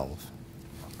 1912,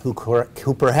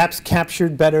 who perhaps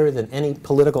captured better than any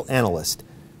political analyst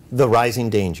the rising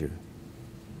danger.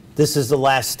 This is the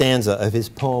last stanza of his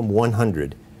poem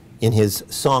 100 in his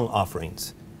Song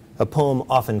Offerings, a poem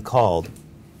often called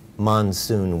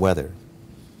Monsoon Weather.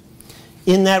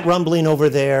 In that rumbling over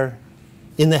there,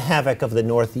 in the havoc of the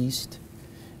Northeast,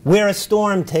 where a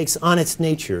storm takes on its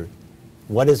nature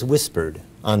what is whispered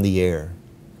on the air,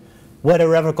 what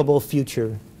irrevocable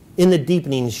future in the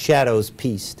deepening shadows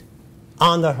pieced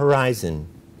on the horizon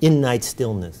in night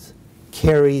stillness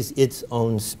carries its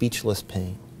own speechless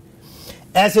pain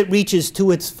as it reaches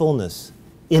to its fullness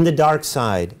in the dark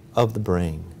side of the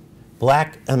brain.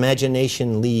 Black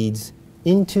imagination leads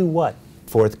into what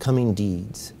forthcoming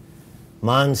deeds?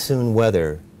 Monsoon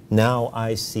weather now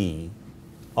I see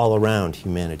all around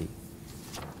humanity.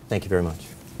 Thank you very much.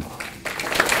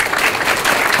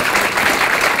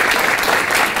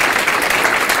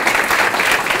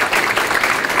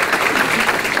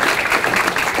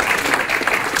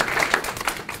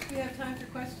 We have time for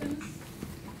questions.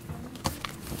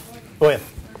 Oh, yeah.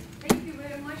 Thank you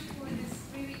very much for this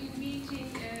very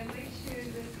engaging lecture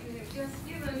that you have just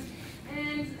given.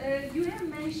 And you have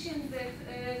mentioned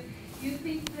that you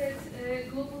think that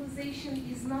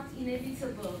globalization is not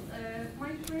inevitable.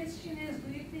 My question is,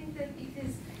 do you think that it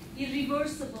is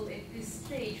irreversible at this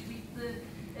stage with the,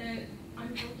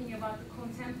 I'm talking about the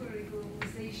contemporary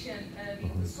globalization,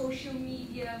 with the social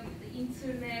media, with the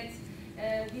internet,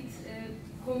 with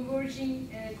converging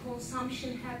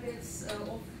consumption habits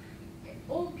of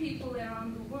all people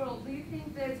around the world? Do you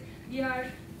think that we are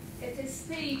at a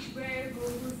stage where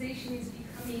globalization is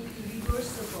becoming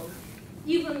irreversible,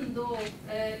 even though,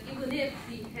 even if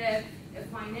we have a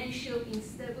financial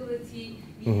instability,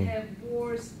 we have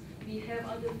wars, we have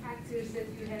other factors that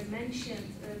you have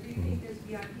mentioned? Do you think that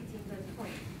we are hitting that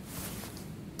point?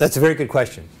 That's a very good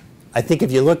question. I think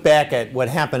if you look back at what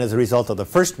happened as a result of the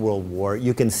First World War,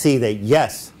 you can see that,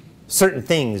 yes, certain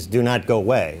things do not go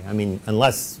away. I mean,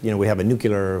 unless, we have a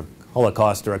nuclear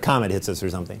holocaust or a comet hits us or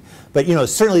something. But,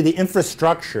 certainly the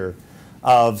infrastructure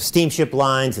of steamship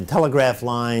lines and telegraph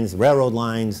lines, railroad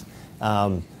lines,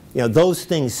 those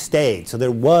things stayed. So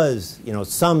there was,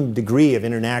 some degree of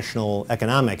international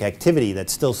economic activity that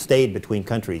still stayed between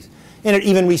countries. And it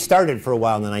even restarted for a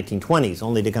while in the 1920s,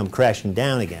 only to come crashing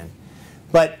down again.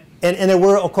 But And there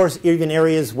were, of course, even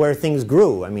areas where things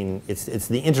grew. I mean, it's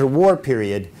the interwar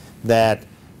period that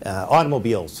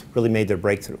automobiles really made their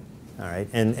breakthrough, all right,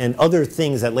 and other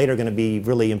things that later are going to be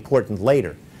really important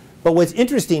later. But what's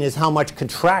interesting is how much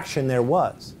contraction there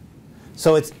was.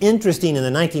 So it's interesting in the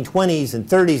 1920s and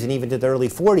 30s and even to the early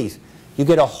 40s, you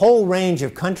get a whole range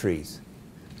of countries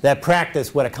that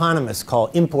practice what economists call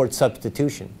import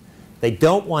substitution. They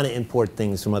don't want to import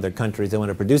things from other countries. They want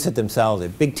to produce it themselves. They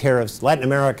have big tariffs. Latin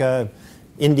America,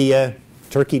 India,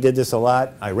 Turkey did this a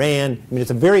lot, Iran. I mean,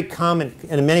 it's a very common,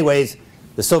 and in many ways,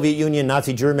 the Soviet Union,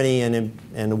 Nazi Germany, and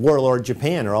the warlord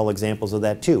Japan are all examples of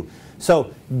that too.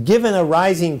 So given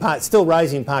a still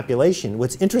rising population,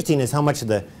 what's interesting is how much of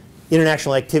the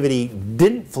international activity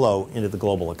didn't flow into the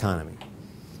global economy.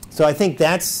 So I think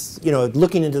that's, you know,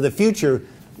 looking into the future,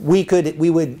 we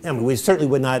certainly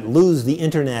would not lose the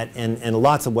internet and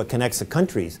lots of what connects the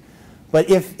countries. But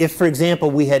if for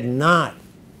example, we had not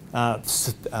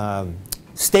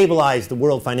stabilized the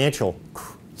world financial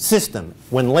system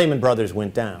when Lehman Brothers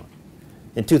went down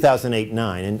in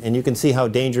 2008-9, and you can see how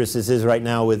dangerous this is right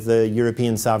now with the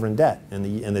European sovereign debt and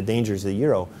the dangers of the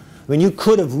euro. I mean, you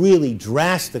could have really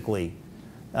drastically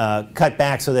cut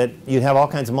back so that you'd have all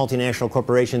kinds of multinational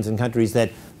corporations in countries that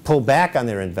pull back on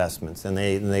their investments, and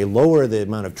they lower the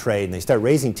amount of trade, and they start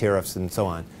raising tariffs and so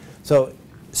on. So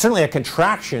certainly a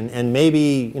contraction and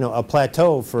maybe, you know, a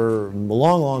plateau for a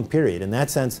long, long period. In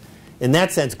that sense,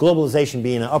 globalization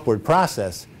being an upward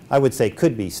process, I would say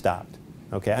could be stopped.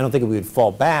 Okay, I don't think we would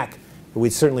fall back, but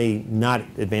we'd certainly not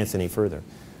advance any further.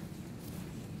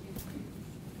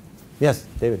 Yes,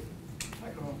 David. Hi,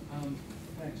 Carl.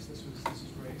 Thanks. This is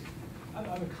great. I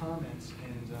have a comment,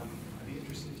 and I'd be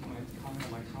interested if you might comment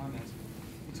on my comment.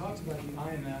 You talked about the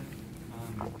IMF,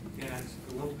 GATS,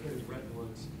 the World Trade of Bretton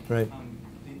Woods, right.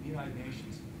 The United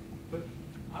Nations. But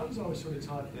I was always sort of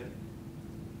taught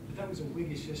that was a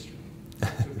Whiggish history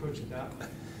to approach it that way.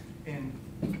 And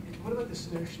what about this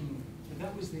notion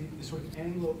that was the sort of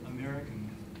Anglo-American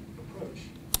approach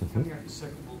coming after the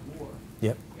Second World War?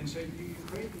 Yep. And so you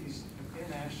create these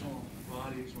international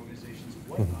bodies, organizations, and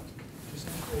whatnot, to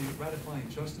essentially ratify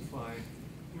and justify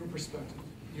your perspective,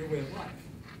 your way of life.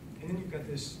 And then you've got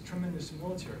this tremendous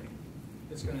military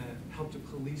that's going to help to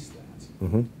police that.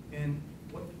 Mm-hmm. And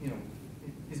what, you know,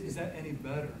 is that any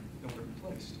better than what it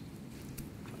replaced?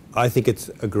 I think it's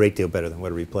a great deal better than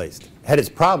what it replaced. Had its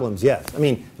problems, yes. I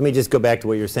mean, let me just go back to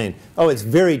what you're saying. Oh, it's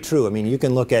very true. I mean, you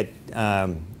can look at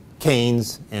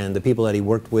Keynes and the people that he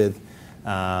worked with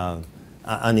on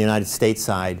the United States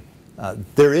side.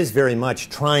 There is very much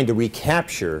trying to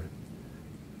recapture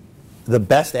the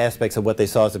best aspects of what they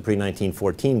saw as the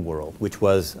pre-1914 world, which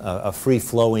was a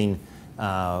free-flowing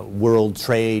world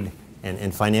trade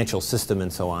and financial system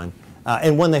and so on,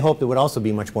 and one they hoped it would also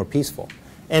be much more peaceful.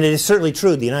 And it is certainly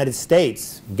true. The United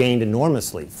States gained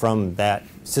enormously from that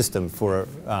system for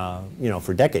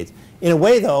for decades. In a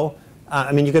way, though,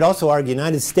 I mean, you could also argue the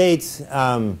United States,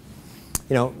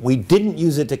 we didn't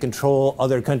use it to control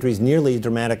other countries nearly as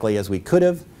dramatically as we could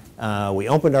have. We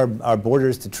opened our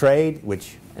borders to trade,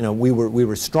 which we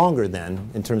were stronger then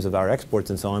in terms of our exports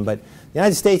and so on. But the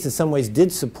United States, in some ways,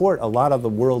 did support a lot of the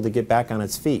world to get back on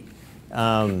its feet.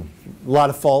 A lot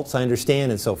of faults, I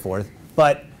understand, and so forth.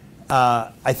 But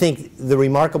I think the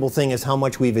remarkable thing is how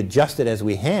much we've adjusted as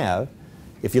we have.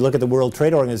 If you look at the World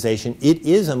Trade Organization, it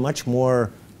is a much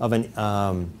more of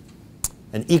an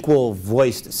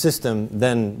equal-voiced system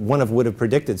than one would have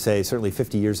predicted, say, certainly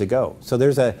 50 years ago. So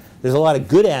there's a lot of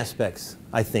good aspects,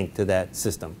 I think, to that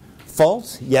system.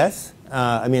 Faults, yes.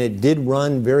 I mean, it did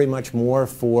run very much more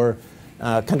for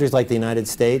countries like the United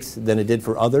States than it did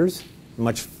for others,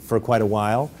 for quite a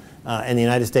while. And the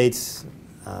United States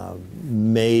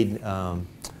made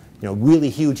really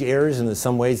huge errors in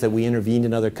some ways that we intervened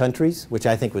in other countries, which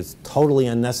I think was totally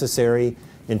unnecessary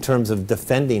in terms of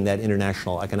defending that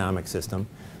international economic system.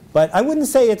 But I wouldn't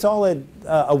say it's all a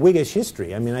Whiggish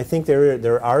history. I mean, I think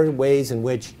there are ways in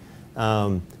which,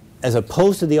 as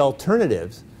opposed to the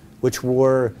alternatives, which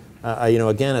were,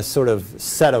 again, a sort of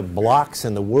set of blocks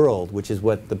in the world, which is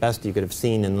what the best you could have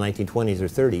seen in the 1920s or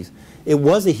 30s, it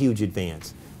was a huge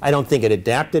advance. I don't think it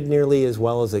adapted nearly as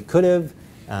well as it could have.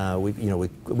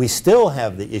 We still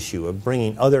have the issue of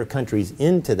bringing other countries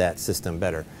into that system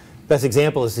better. Best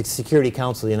example is the Security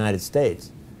Council of the United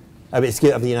States, of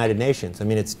the United Nations. I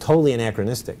mean, it's totally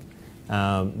anachronistic.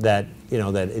 That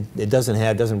it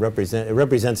doesn't represent. It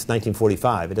represents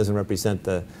 1945. It doesn't represent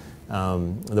the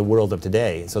world of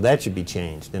today. So that should be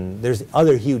changed. And there's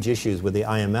other huge issues with the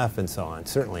IMF and so on,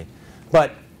 certainly.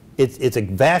 But it's a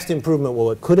vast improvement.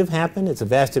 Well, it could have happened. It's a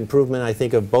vast improvement, I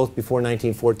think, of both before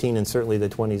 1914 and certainly the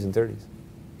 20s and 30s.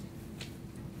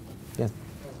 Yes.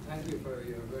 Well, thank you for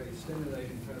your very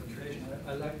stimulating presentation.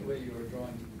 I like the way you were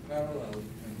drawing parallels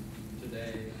between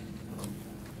today and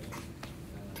the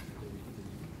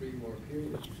pre-war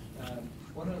period.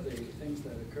 One of the things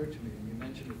that occurred to me, and you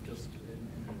mentioned it just in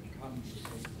a comment just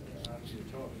after your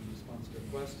talk in response to a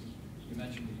question, you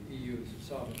mentioned the EU's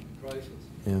sovereign crisis,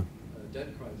 debt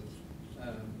crisis.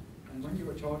 And when you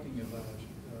were talking about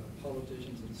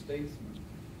politicians and statesmen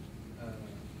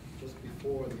just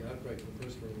before the outbreak of the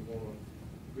First World War,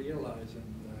 realizing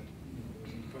that there was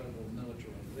incredible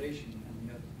militarization and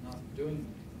yet not doing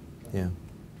it,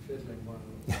 fiddling while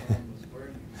the storm was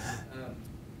burning.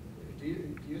 Do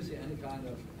you see any kind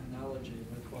of analogy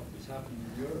with what is happening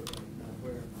in Europe right now,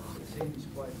 where it seems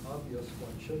quite obvious what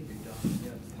should be done, and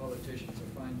yet politicians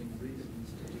are finding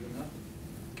reasons to do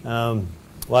nothing?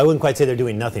 Well, I wouldn't quite say they're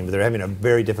doing nothing, but they're having a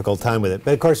very difficult time with it.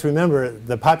 But of course, remember,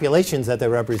 the populations that they're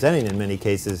representing in many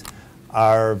cases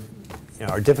are,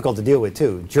 are difficult to deal with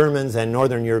too. Germans and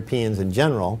Northern Europeans in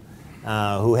general,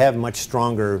 who have much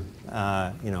stronger,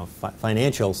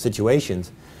 financial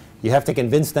situations. You have to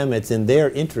convince them it's in their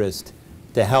interest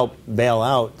to help bail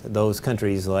out those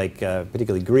countries like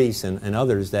particularly Greece and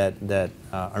others that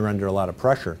are under a lot of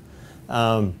pressure.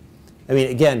 I mean,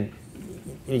 again,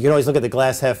 you can always look at the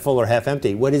glass half full or half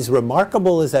empty. What is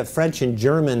remarkable is that French and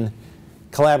German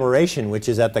collaboration, which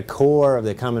is at the core of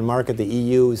the common market, the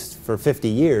EU, for 50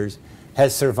 years,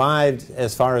 has survived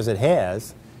as far as it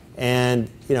has. And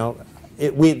you're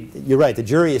right, the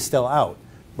jury is still out.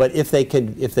 But if they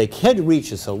could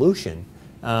reach a solution,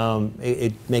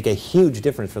 it'd make a huge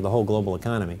difference for the whole global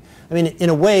economy. I mean, in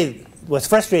a way, what's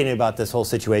frustrating about this whole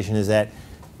situation is that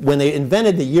when they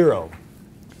invented the euro,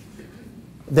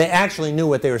 they actually knew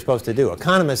what they were supposed to do.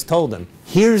 Economists told them,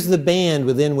 here's the band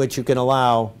within which you can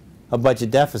allow a budget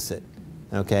deficit.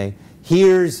 Okay?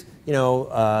 Here's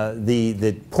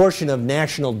the portion of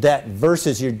national debt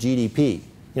versus your GDP.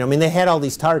 I mean, they had all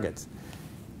these targets,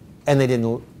 and they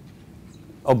didn't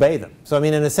obey them. So I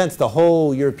mean, in a sense, the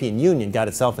whole European Union got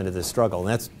itself into this struggle,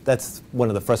 and that's one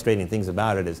of the frustrating things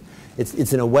about it. Is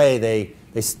it's in a way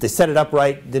they set it up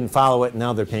right, didn't follow it, and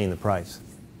now they're paying the price.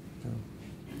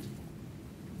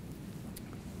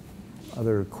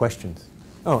 Other questions?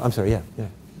 Oh, I'm sorry. Yeah.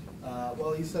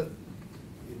 Well, you said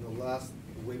in the last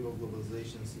wave of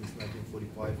globalization since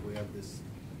 1945, we have this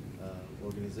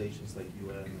organizations like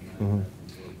UN and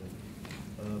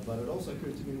but it also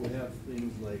occurred to me we have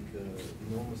things like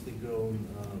enormously grown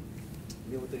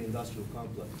military-industrial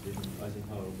complex in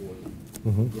Eisenhower war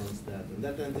against that, and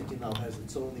that entity now has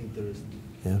its own interest,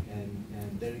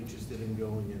 and they're interested in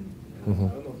growing and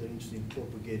I don't know if they're interested in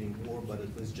propagating war, but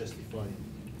at least justifying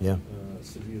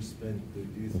severe spend.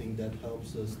 Do you think that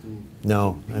helps us to?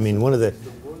 No, I mean one of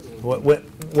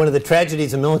the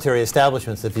tragedies of military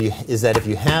establishments is that if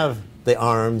you have the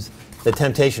arms, the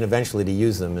temptation eventually to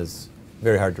use them is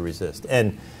very hard to resist.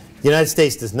 And the United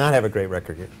States does not have a great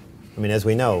record here. I mean, as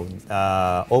we know,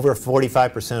 over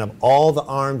 45% of all the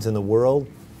arms in the world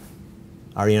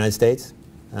are the United States.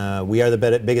 We are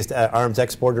the biggest arms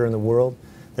exporter in the world.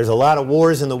 There's a lot of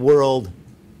wars in the world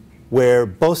where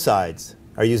both sides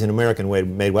are using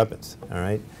American-made weapons. All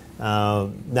right.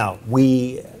 Now,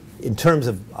 in terms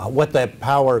of what that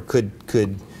power could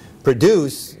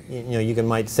produce, you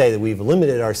might say that we've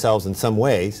limited ourselves in some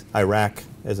ways. Iraq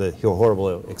as a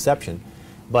horrible exception,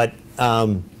 but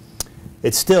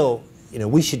it's still,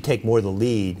 we should take more of the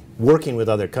lead, working with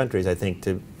other countries, I think,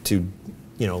 to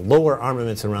lower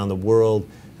armaments around the world,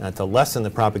 to lessen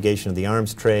the propagation of the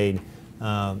arms trade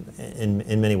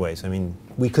in many ways. I mean,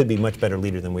 we could be much better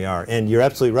leader than we are. And you're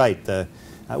absolutely right.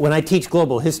 When I teach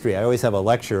global history, I always have a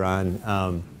lecture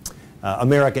on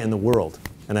America and the world.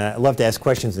 And I love to ask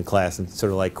questions in class. It's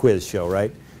sort of like quiz show,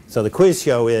 right? So the quiz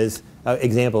show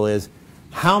example is,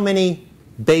 how many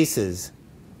bases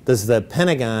does the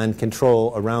Pentagon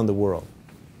control around the world?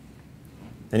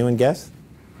 Anyone guess?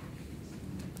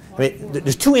 I mean,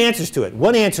 there's two answers to it.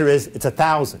 One answer is it's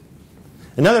 1,000.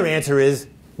 Another answer is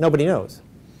nobody knows,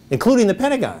 including the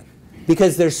Pentagon,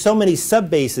 because there's so many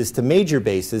sub-bases to major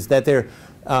bases that they're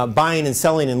buying and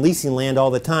selling and leasing land all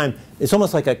the time. It's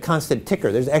almost like a constant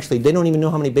ticker. They don't even know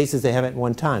how many bases they have at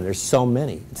one time. There's so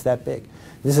many. It's that big.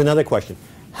 This is another question.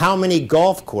 How many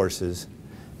golf courses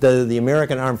do the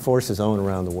American Armed Forces own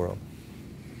around the world?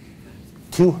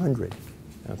 200.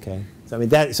 Okay. So I mean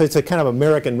so it's a kind of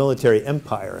American military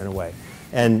empire in a way,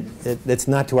 and it's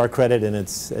not to our credit, and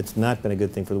it's not been a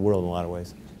good thing for the world in a lot of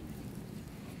ways.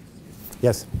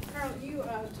 Yes. Carl, you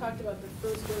talked about the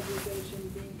first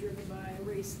globalization being driven by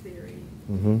race theory.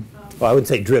 Well, I wouldn't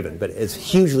say driven, but it's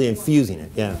hugely infusing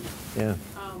it. Yeah.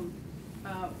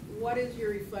 what is your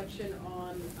reflection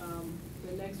on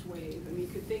the next wave? I mean, you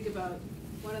could think about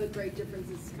one of the great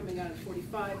differences coming out of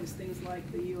 45 is things like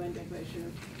the UN Declaration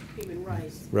of Human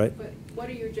Rights. Right. But what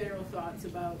are your general thoughts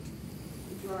about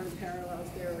drawing parallels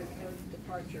there or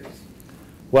departures?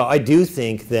 Well, I do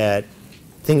think that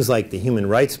things like the human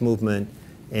rights movement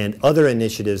and other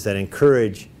initiatives that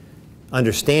encourage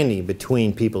understanding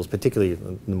between peoples, particularly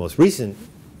in the most recent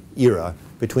era,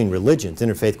 between religions,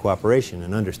 interfaith cooperation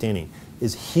and understanding,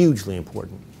 is hugely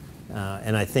important.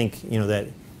 And I think, you know, that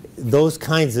those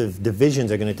kinds of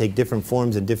divisions are going to take different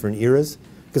forms in different eras.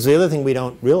 Because the other thing we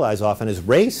don't realize often is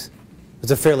race is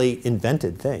a fairly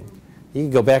invented thing. You can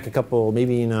go back a couple,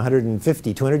 maybe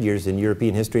 150, 200 years in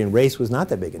European history, and race was not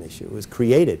that big an issue. It was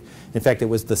created. In fact, it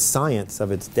was the science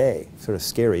of its day. Sort of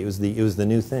scary. It was the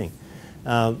new thing.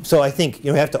 So I think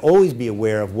you have to always be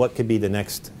aware of what could be the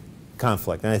next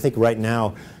conflict. And I think right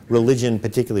now, religion,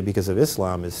 particularly because of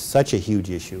Islam, is such a huge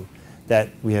issue that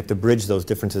we have to bridge those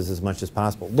differences as much as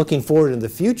possible. Looking forward in the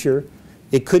future,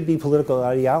 it could be political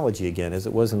ideology again, as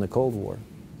it was in the Cold War.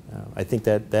 I think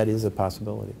that is a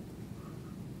possibility.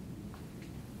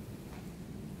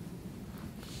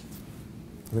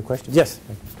 Other questions? Yes?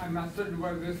 I'm not certain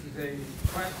whether this is a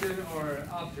question or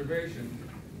observation,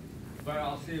 but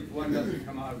I'll see if one doesn't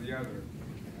come out of the other.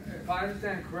 If I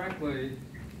understand correctly,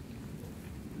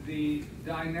 the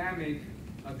dynamic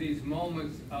of these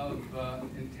moments of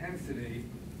intensity,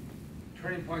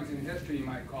 turning points in history you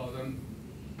might call them,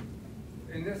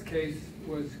 in this case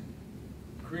was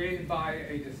created by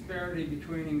a disparity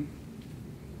between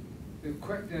the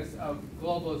quickness of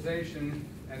globalization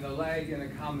and the lag in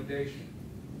accommodation.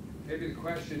 Maybe the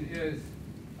question is,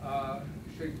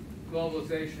 should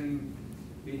globalization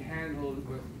be handled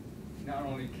with not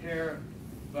only care,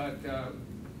 but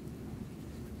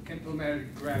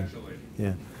implemented gradually?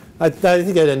 Yeah. I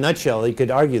think in a nutshell, you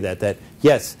could argue that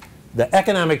yes, the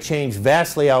economic change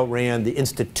vastly outran the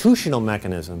institutional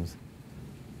mechanisms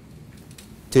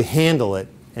to handle it,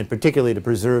 and particularly to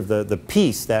preserve the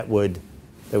peace that would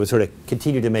sort of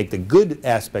continue to make the good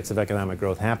aspects of economic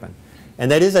growth happen. And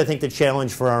that is, I think, the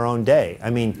challenge for our own day. I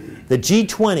mean, the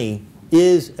G20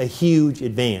 is a huge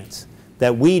advance,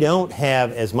 that we don't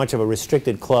have as much of a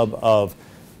restricted club of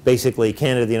basically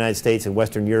Canada, the United States, and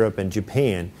Western Europe and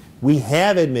Japan. We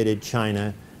have admitted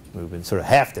China, we've been sort of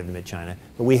have to admit China,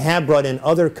 but we have brought in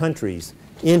other countries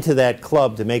into that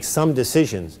club to make some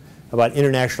decisions about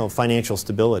international financial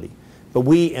stability. But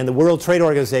we, and the World Trade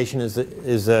Organization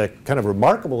is a kind of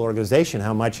remarkable organization,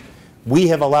 how much we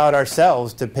have allowed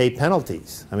ourselves to pay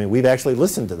penalties. I mean, we've actually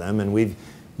listened to them, and we've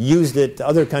used it.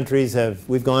 Other countries have,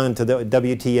 we've gone to the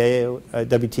WTO,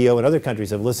 and other countries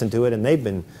have listened to it, and they've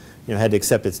been, had to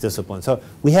accept its discipline. So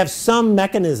we have some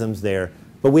mechanisms there,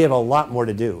 but we have a lot more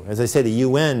to do. As I say, the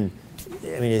UN,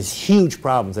 I mean, has huge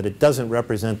problems that it doesn't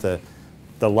represent the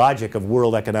logic of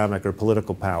world economic or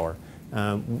political power.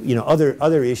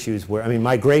 Other issues where, I mean,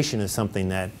 migration is something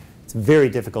that it's very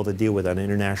difficult to deal with on an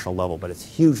international level, but it's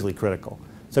hugely critical.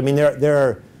 So I mean,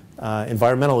 there are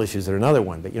environmental issues that are another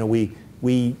one, but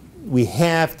we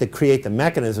have to create the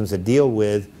mechanisms that deal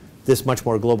with this much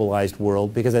more globalized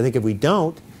world, because I think if we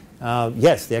don't,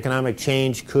 yes, the economic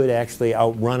change could actually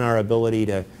outrun our ability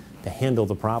to handle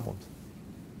the problems.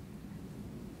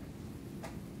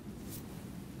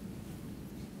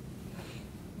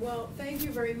 Well, thank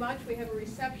you very much. We have a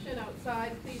reception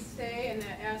outside. Please stay and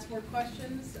ask more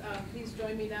questions. Please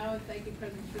join me now, and thank you,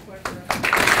 President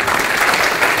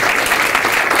Strikwerda.